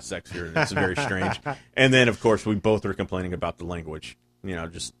lot of sex here, and it's very strange. And then, of course, we both are complaining about the language.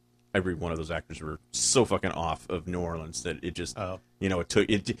 Just every one of those actors were so fucking off of New Orleans that it just, it took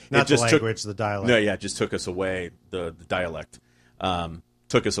it. not it just the language, the dialect. No, yeah, it just took us away. The dialect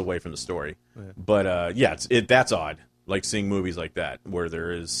took us away from the story. Yeah. But that's odd. Like seeing movies like that where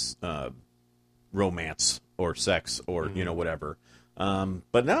there is romance or sex or whatever.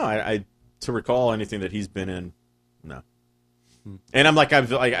 But no, I to recall anything that he's been in, no. And I'm like,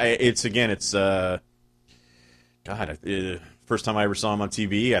 first time I ever saw him on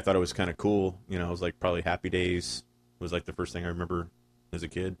TV, I thought it was kind of cool. It was like probably Happy Days was like the first thing I remember as a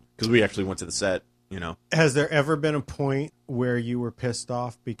kid because we actually went to the set. Has there ever been a point where you were pissed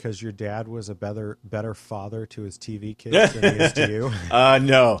off because your dad was a better father to his TV kids than he is to you?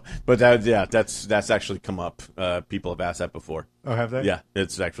 No, but that's actually come up. People have asked that before. Oh, have they? Yeah,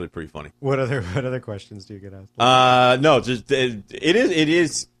 it's actually pretty funny. What other questions do you get asked? No, just it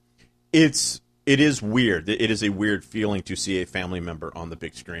is weird. It is a weird feeling to see a family member on the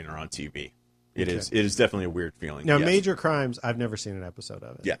big screen or on TV. It is definitely a weird feeling. Now, yes. Major Crimes, I've never seen an episode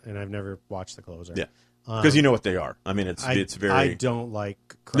of it. Yeah. And I've never watched The Closer. Yeah. Because you know what they are. I mean, it's very. I don't like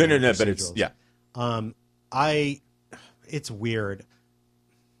crime No, procedurals. but it's it's weird.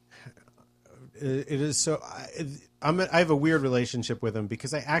 It is so. I have a weird relationship with them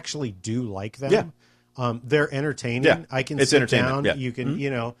because I actually do like them. Yeah. They're entertaining. Yeah. I can It's sit entertainment. down. Yeah. You can,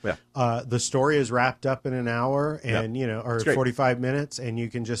 Yeah. the story is wrapped up in an hour and, or It's great. 45 minutes, and you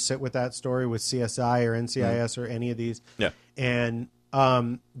can just sit with that story with CSI or NCIS or any of these. Yeah. And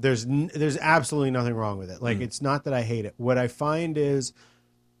there's absolutely nothing wrong with it. Like, it's not that I hate it. What I find is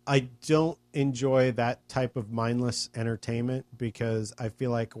I don't enjoy that type of mindless entertainment because I feel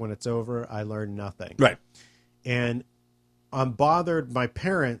like when it's over, I learn nothing. Right. And I'm bothered. My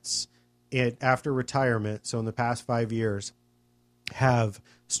parents, after retirement, so in the past 5 years, have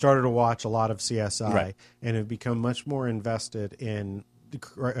started to watch a lot of CSI Right. and have become much more invested in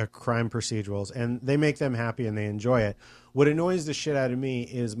crime procedurals, and they make them happy and they enjoy it. What annoys the shit out of me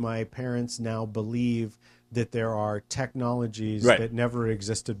is my parents now believe that there are technologies Right. that never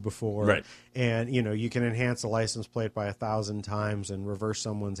existed before. Right. And, you can enhance a license plate by 1,000 times and reverse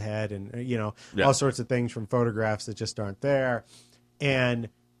someone's head and, Yeah. all sorts of things from photographs that just aren't there. And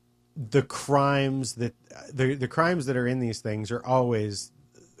the crimes that the crimes that are in these things are always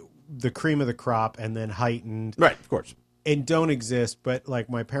the cream of the crop and then heightened Right, of course. and don't exist. But like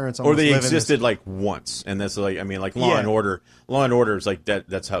my parents Or almost they live in existed this, like once, and that's like like Law Yeah. and Order. Law and Order is like that.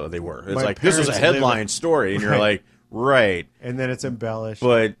 That's how they were. It's My like this was a parents live headline in- story, and you're Right. like, right, and then it's embellished.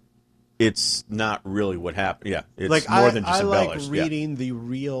 but it's not really what happened. Yeah, it's like more than just I like embellished. Yeah. reading the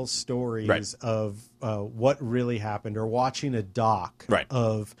real stories Right. of what really happened, or watching a doc Right.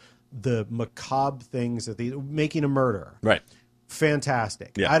 of the macabre things that making a murder. Right.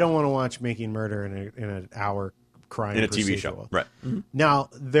 Fantastic. Yeah. I don't want to watch making murder in an hour crime In a TV procedural. show. Right. Now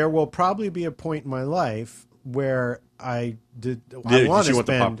there will probably be a point in my life where I Did want you to want the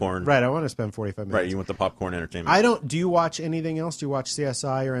spend popcorn? right. I want to spend 45 minutes. Right. You want the popcorn entertainment. I don't. Do you watch anything else? Do you watch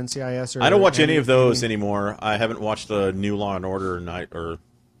CSI or NCIS? Or I don't watch any of those anymore. I haven't watched the new Law and Order or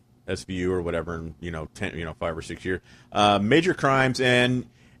SVU or whatever in 5 or 6 years. Major Crimes and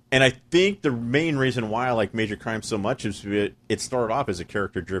I think the main reason why I like Major Crimes so much is it started off as a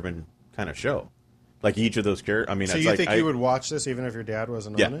character-driven kind of show. Like each of those characters. I mean, So it's you like think you would watch this even if your dad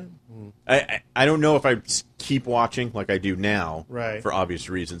wasn't Yeah. on it? I don't know if I keep watching like I do now, Right. for obvious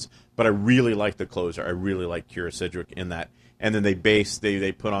reasons. But I really like the closer. I really like Kira Sedgwick in that. And then they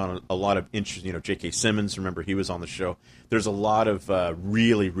put on a lot of interest. J.K. Simmons. Remember, he was on the show. There's a lot of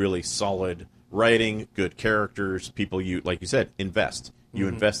really, really solid writing, good characters. People like you said, invest. You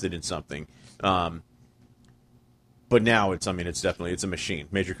invested in something. But now it's definitely it's a machine.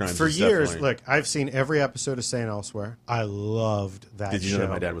 Major Crimes For is years, definitely- look, I've seen every episode of St. Elsewhere. I loved that Did you show. know that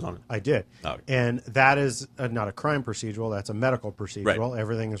my dad was on it? I did. Oh, okay. And that is not a crime procedural. That's a medical procedural. Right.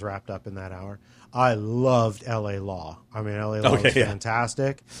 Everything is wrapped up in that hour. I loved L.A. Law. I mean, L.A. Law Okay, was yeah.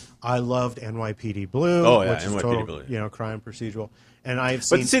 fantastic. I loved NYPD Blue, Oh, yeah, which is NYPD total, Blue. crime procedural. And I've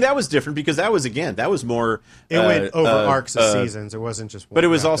seen But see, that was different because that was more. it went over arcs of uh, seasons. It wasn't just one. But it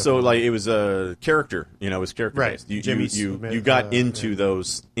was wrapped up also in like it was a character, it was character Right. based. You Jimmy you Smith, got into yeah.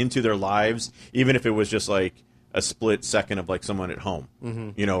 into their lives, even if it was just like a split second of like someone at home,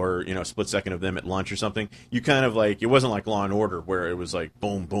 or a split second of them at lunch or something. You kind of like it wasn't like Law and Order where it was like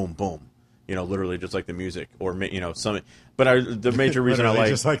boom, boom, boom, literally just like the music or some. But the major reason I Literally like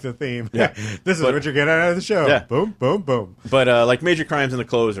just like the theme. Yeah. This is But- what you're getting out of the show. Yeah. Boom, boom, boom. But like Major Crimes and The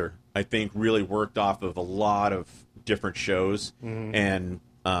Closer, I think really worked off of a lot of different shows. And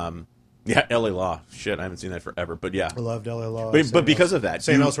L.A. Law. Shit, I haven't seen that forever. But yeah. I loved L.A. Law. But because of that,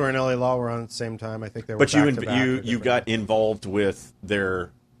 St. you- Elsewhere and L.A. Law were on at the same time. I think they were But you back to back or you different- got involved with their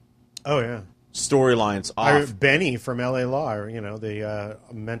Oh, yeah. storylines off. Benny from L.A. Law, the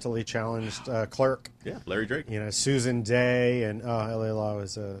mentally challenged clerk. Yeah, Larry Drake. Susan Day and L.A. Law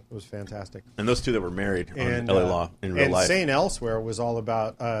was fantastic. And those two that were married And on L.A. Law in real and life. St. Elsewhere was all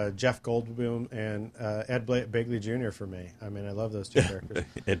about Jeff Goldblum and Ed Begley Jr. for me. I mean, I love those two characters.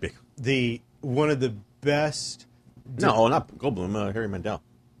 Ed Big. One of the best No, not Goldblum. Harry Mandel.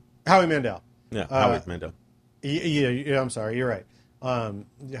 Howie Mandel. Yeah, Howie Mandel. Yeah, I'm sorry. You're right.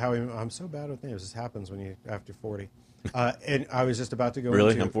 I'm so bad with names. This happens when you after 40. And I was just about to go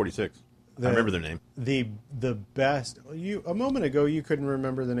Really? into I'm 46. I remember their name. the best. A moment ago you couldn't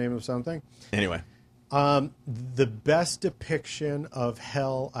remember the name of something. Anyway. The best depiction of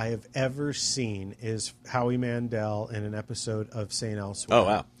hell I have ever seen is Howie Mandel in an episode of St. Elsewhere. Oh,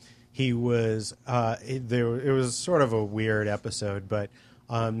 wow. He was it was sort of a weird episode, but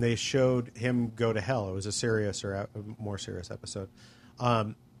they showed him go to hell. It was a more serious episode.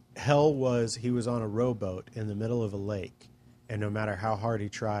 Hell was he was on a rowboat in the middle of a lake, and no matter how hard he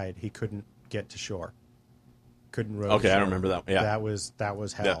tried, he couldn't get to shore. Couldn't row. to Okay, I shore. remember that. Yeah. that was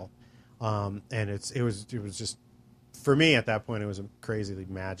hell. And it was just for me at that point. It was crazily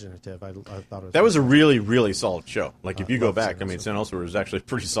imaginative. I thought it was That was a really, really solid show. Like, if you go love back, St. St. Elsewhere was actually a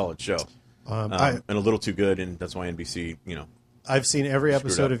pretty solid show. And a little too good, and that's why NBC, I've seen every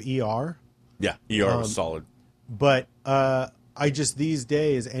episode up. of ER. Yeah, ER was solid. But I just these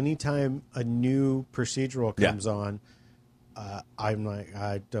days, anytime a new procedural comes on, I'm like,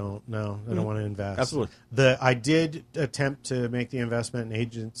 I don't know. I don't want to invest. Absolutely. I did attempt to make the investment in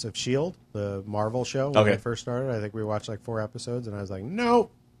Agents of S.H.I.E.L.D., the Marvel show, when Okay. it first started. I think we watched like 4 episodes, and I was like,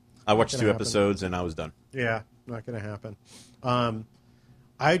 nope. I watched gonna 2 happen. episodes and I was done. Yeah, not going to happen.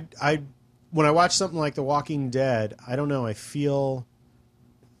 I when I watch something like The Walking Dead, I don't know. I feel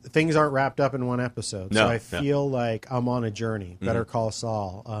things aren't wrapped up in one episode, so No, I no. feel like I'm on a journey. Better Call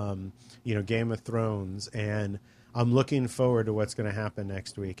Saul, Game of Thrones, and I'm looking forward to what's going to happen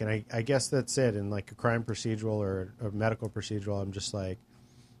next week. And I guess that's it. In like a crime procedural or a medical procedural, I'm just like,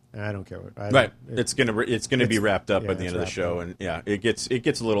 I don't care what. Right. It's gonna be wrapped up yeah, by the end of the it's show, wrapped and yeah, it gets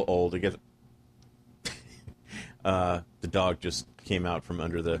a little old. It gets the dog just came out from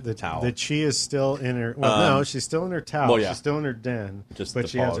under the towel. The Chi is still in her. Well, no, she's still in her towel. well, yeah. She's still in her den, Just but the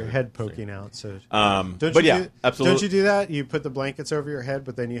she has her paws. head poking out. So, But yeah, absolutely. Don't you do that? You put the blankets over your head,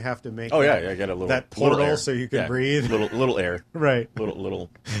 but then you have to make. Oh yeah, I got a little that portal little air. so you can Yeah, breathe. Little air. Right. Little.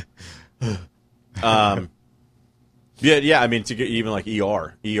 Yeah. I mean, to get even like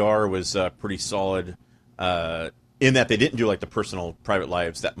ER was pretty solid in that they didn't do like the personal private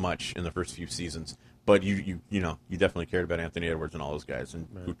lives that much in the first few seasons, but you definitely cared about Anthony Edwards and all those guys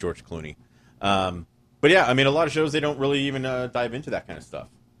and George Clooney. But yeah, I mean, a lot of shows they don't really even dive into that kind of stuff.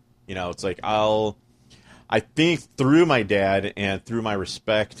 It's like I think through my dad and through my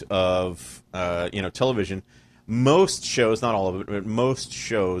respect of television. Most shows, not all of it, but most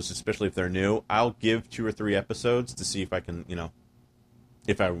shows, especially if they're new, I'll give 2 or 3 episodes to see if I can,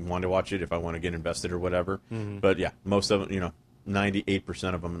 if I want to watch it, if I want to get invested or whatever. Mm-hmm. But yeah, most of them,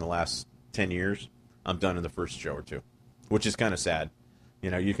 98% of them in the last 10 years, I'm done in the first show or 2, which is kind of sad.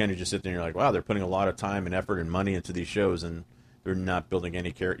 You kind of just sit there and you're like, wow, they're putting a lot of time and effort and money into these shows, and they're not building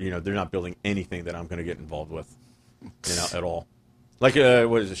any they're not building anything that I'm going to get involved with, at all. Like,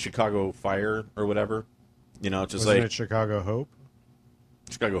 what is it, Chicago Fire or whatever? It's just Wasn't like it Chicago Hope?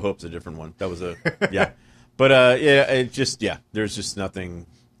 Chicago Hope's a different one. That was yeah. But it just there's just nothing,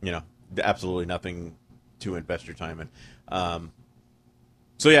 absolutely nothing to invest your time in.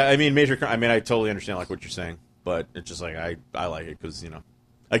 So yeah, I mean, I totally understand like what you're saying, but it's just like I like it because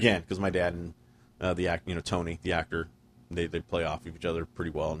again, because my dad and Tony, the actor, they play off of each other pretty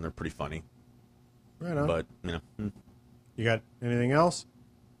well and they're pretty funny. Right on. But You got anything else?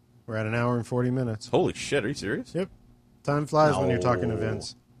 We're at 1 hour and 40 minutes. holy shit, are you serious? Yep. Time flies when you're talking to No.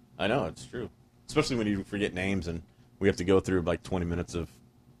 Vince. I know, it's true. Especially when you forget names and we have to go through like 20 minutes of,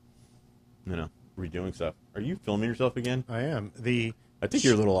 redoing stuff. Are you filming yourself again? I am. I think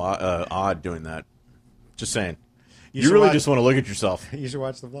you're a little odd doing that. Just saying. You You should really watch- just want to look at yourself. You should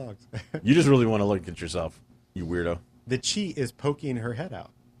watch the vlogs. You just really want to look at yourself, you weirdo. The Chi is poking her head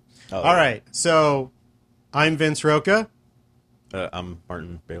out. Oh, All right. So I'm Vince Roca. I'm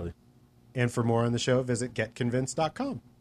Martin Bailey. And for more on the show, visit getconvinced.com.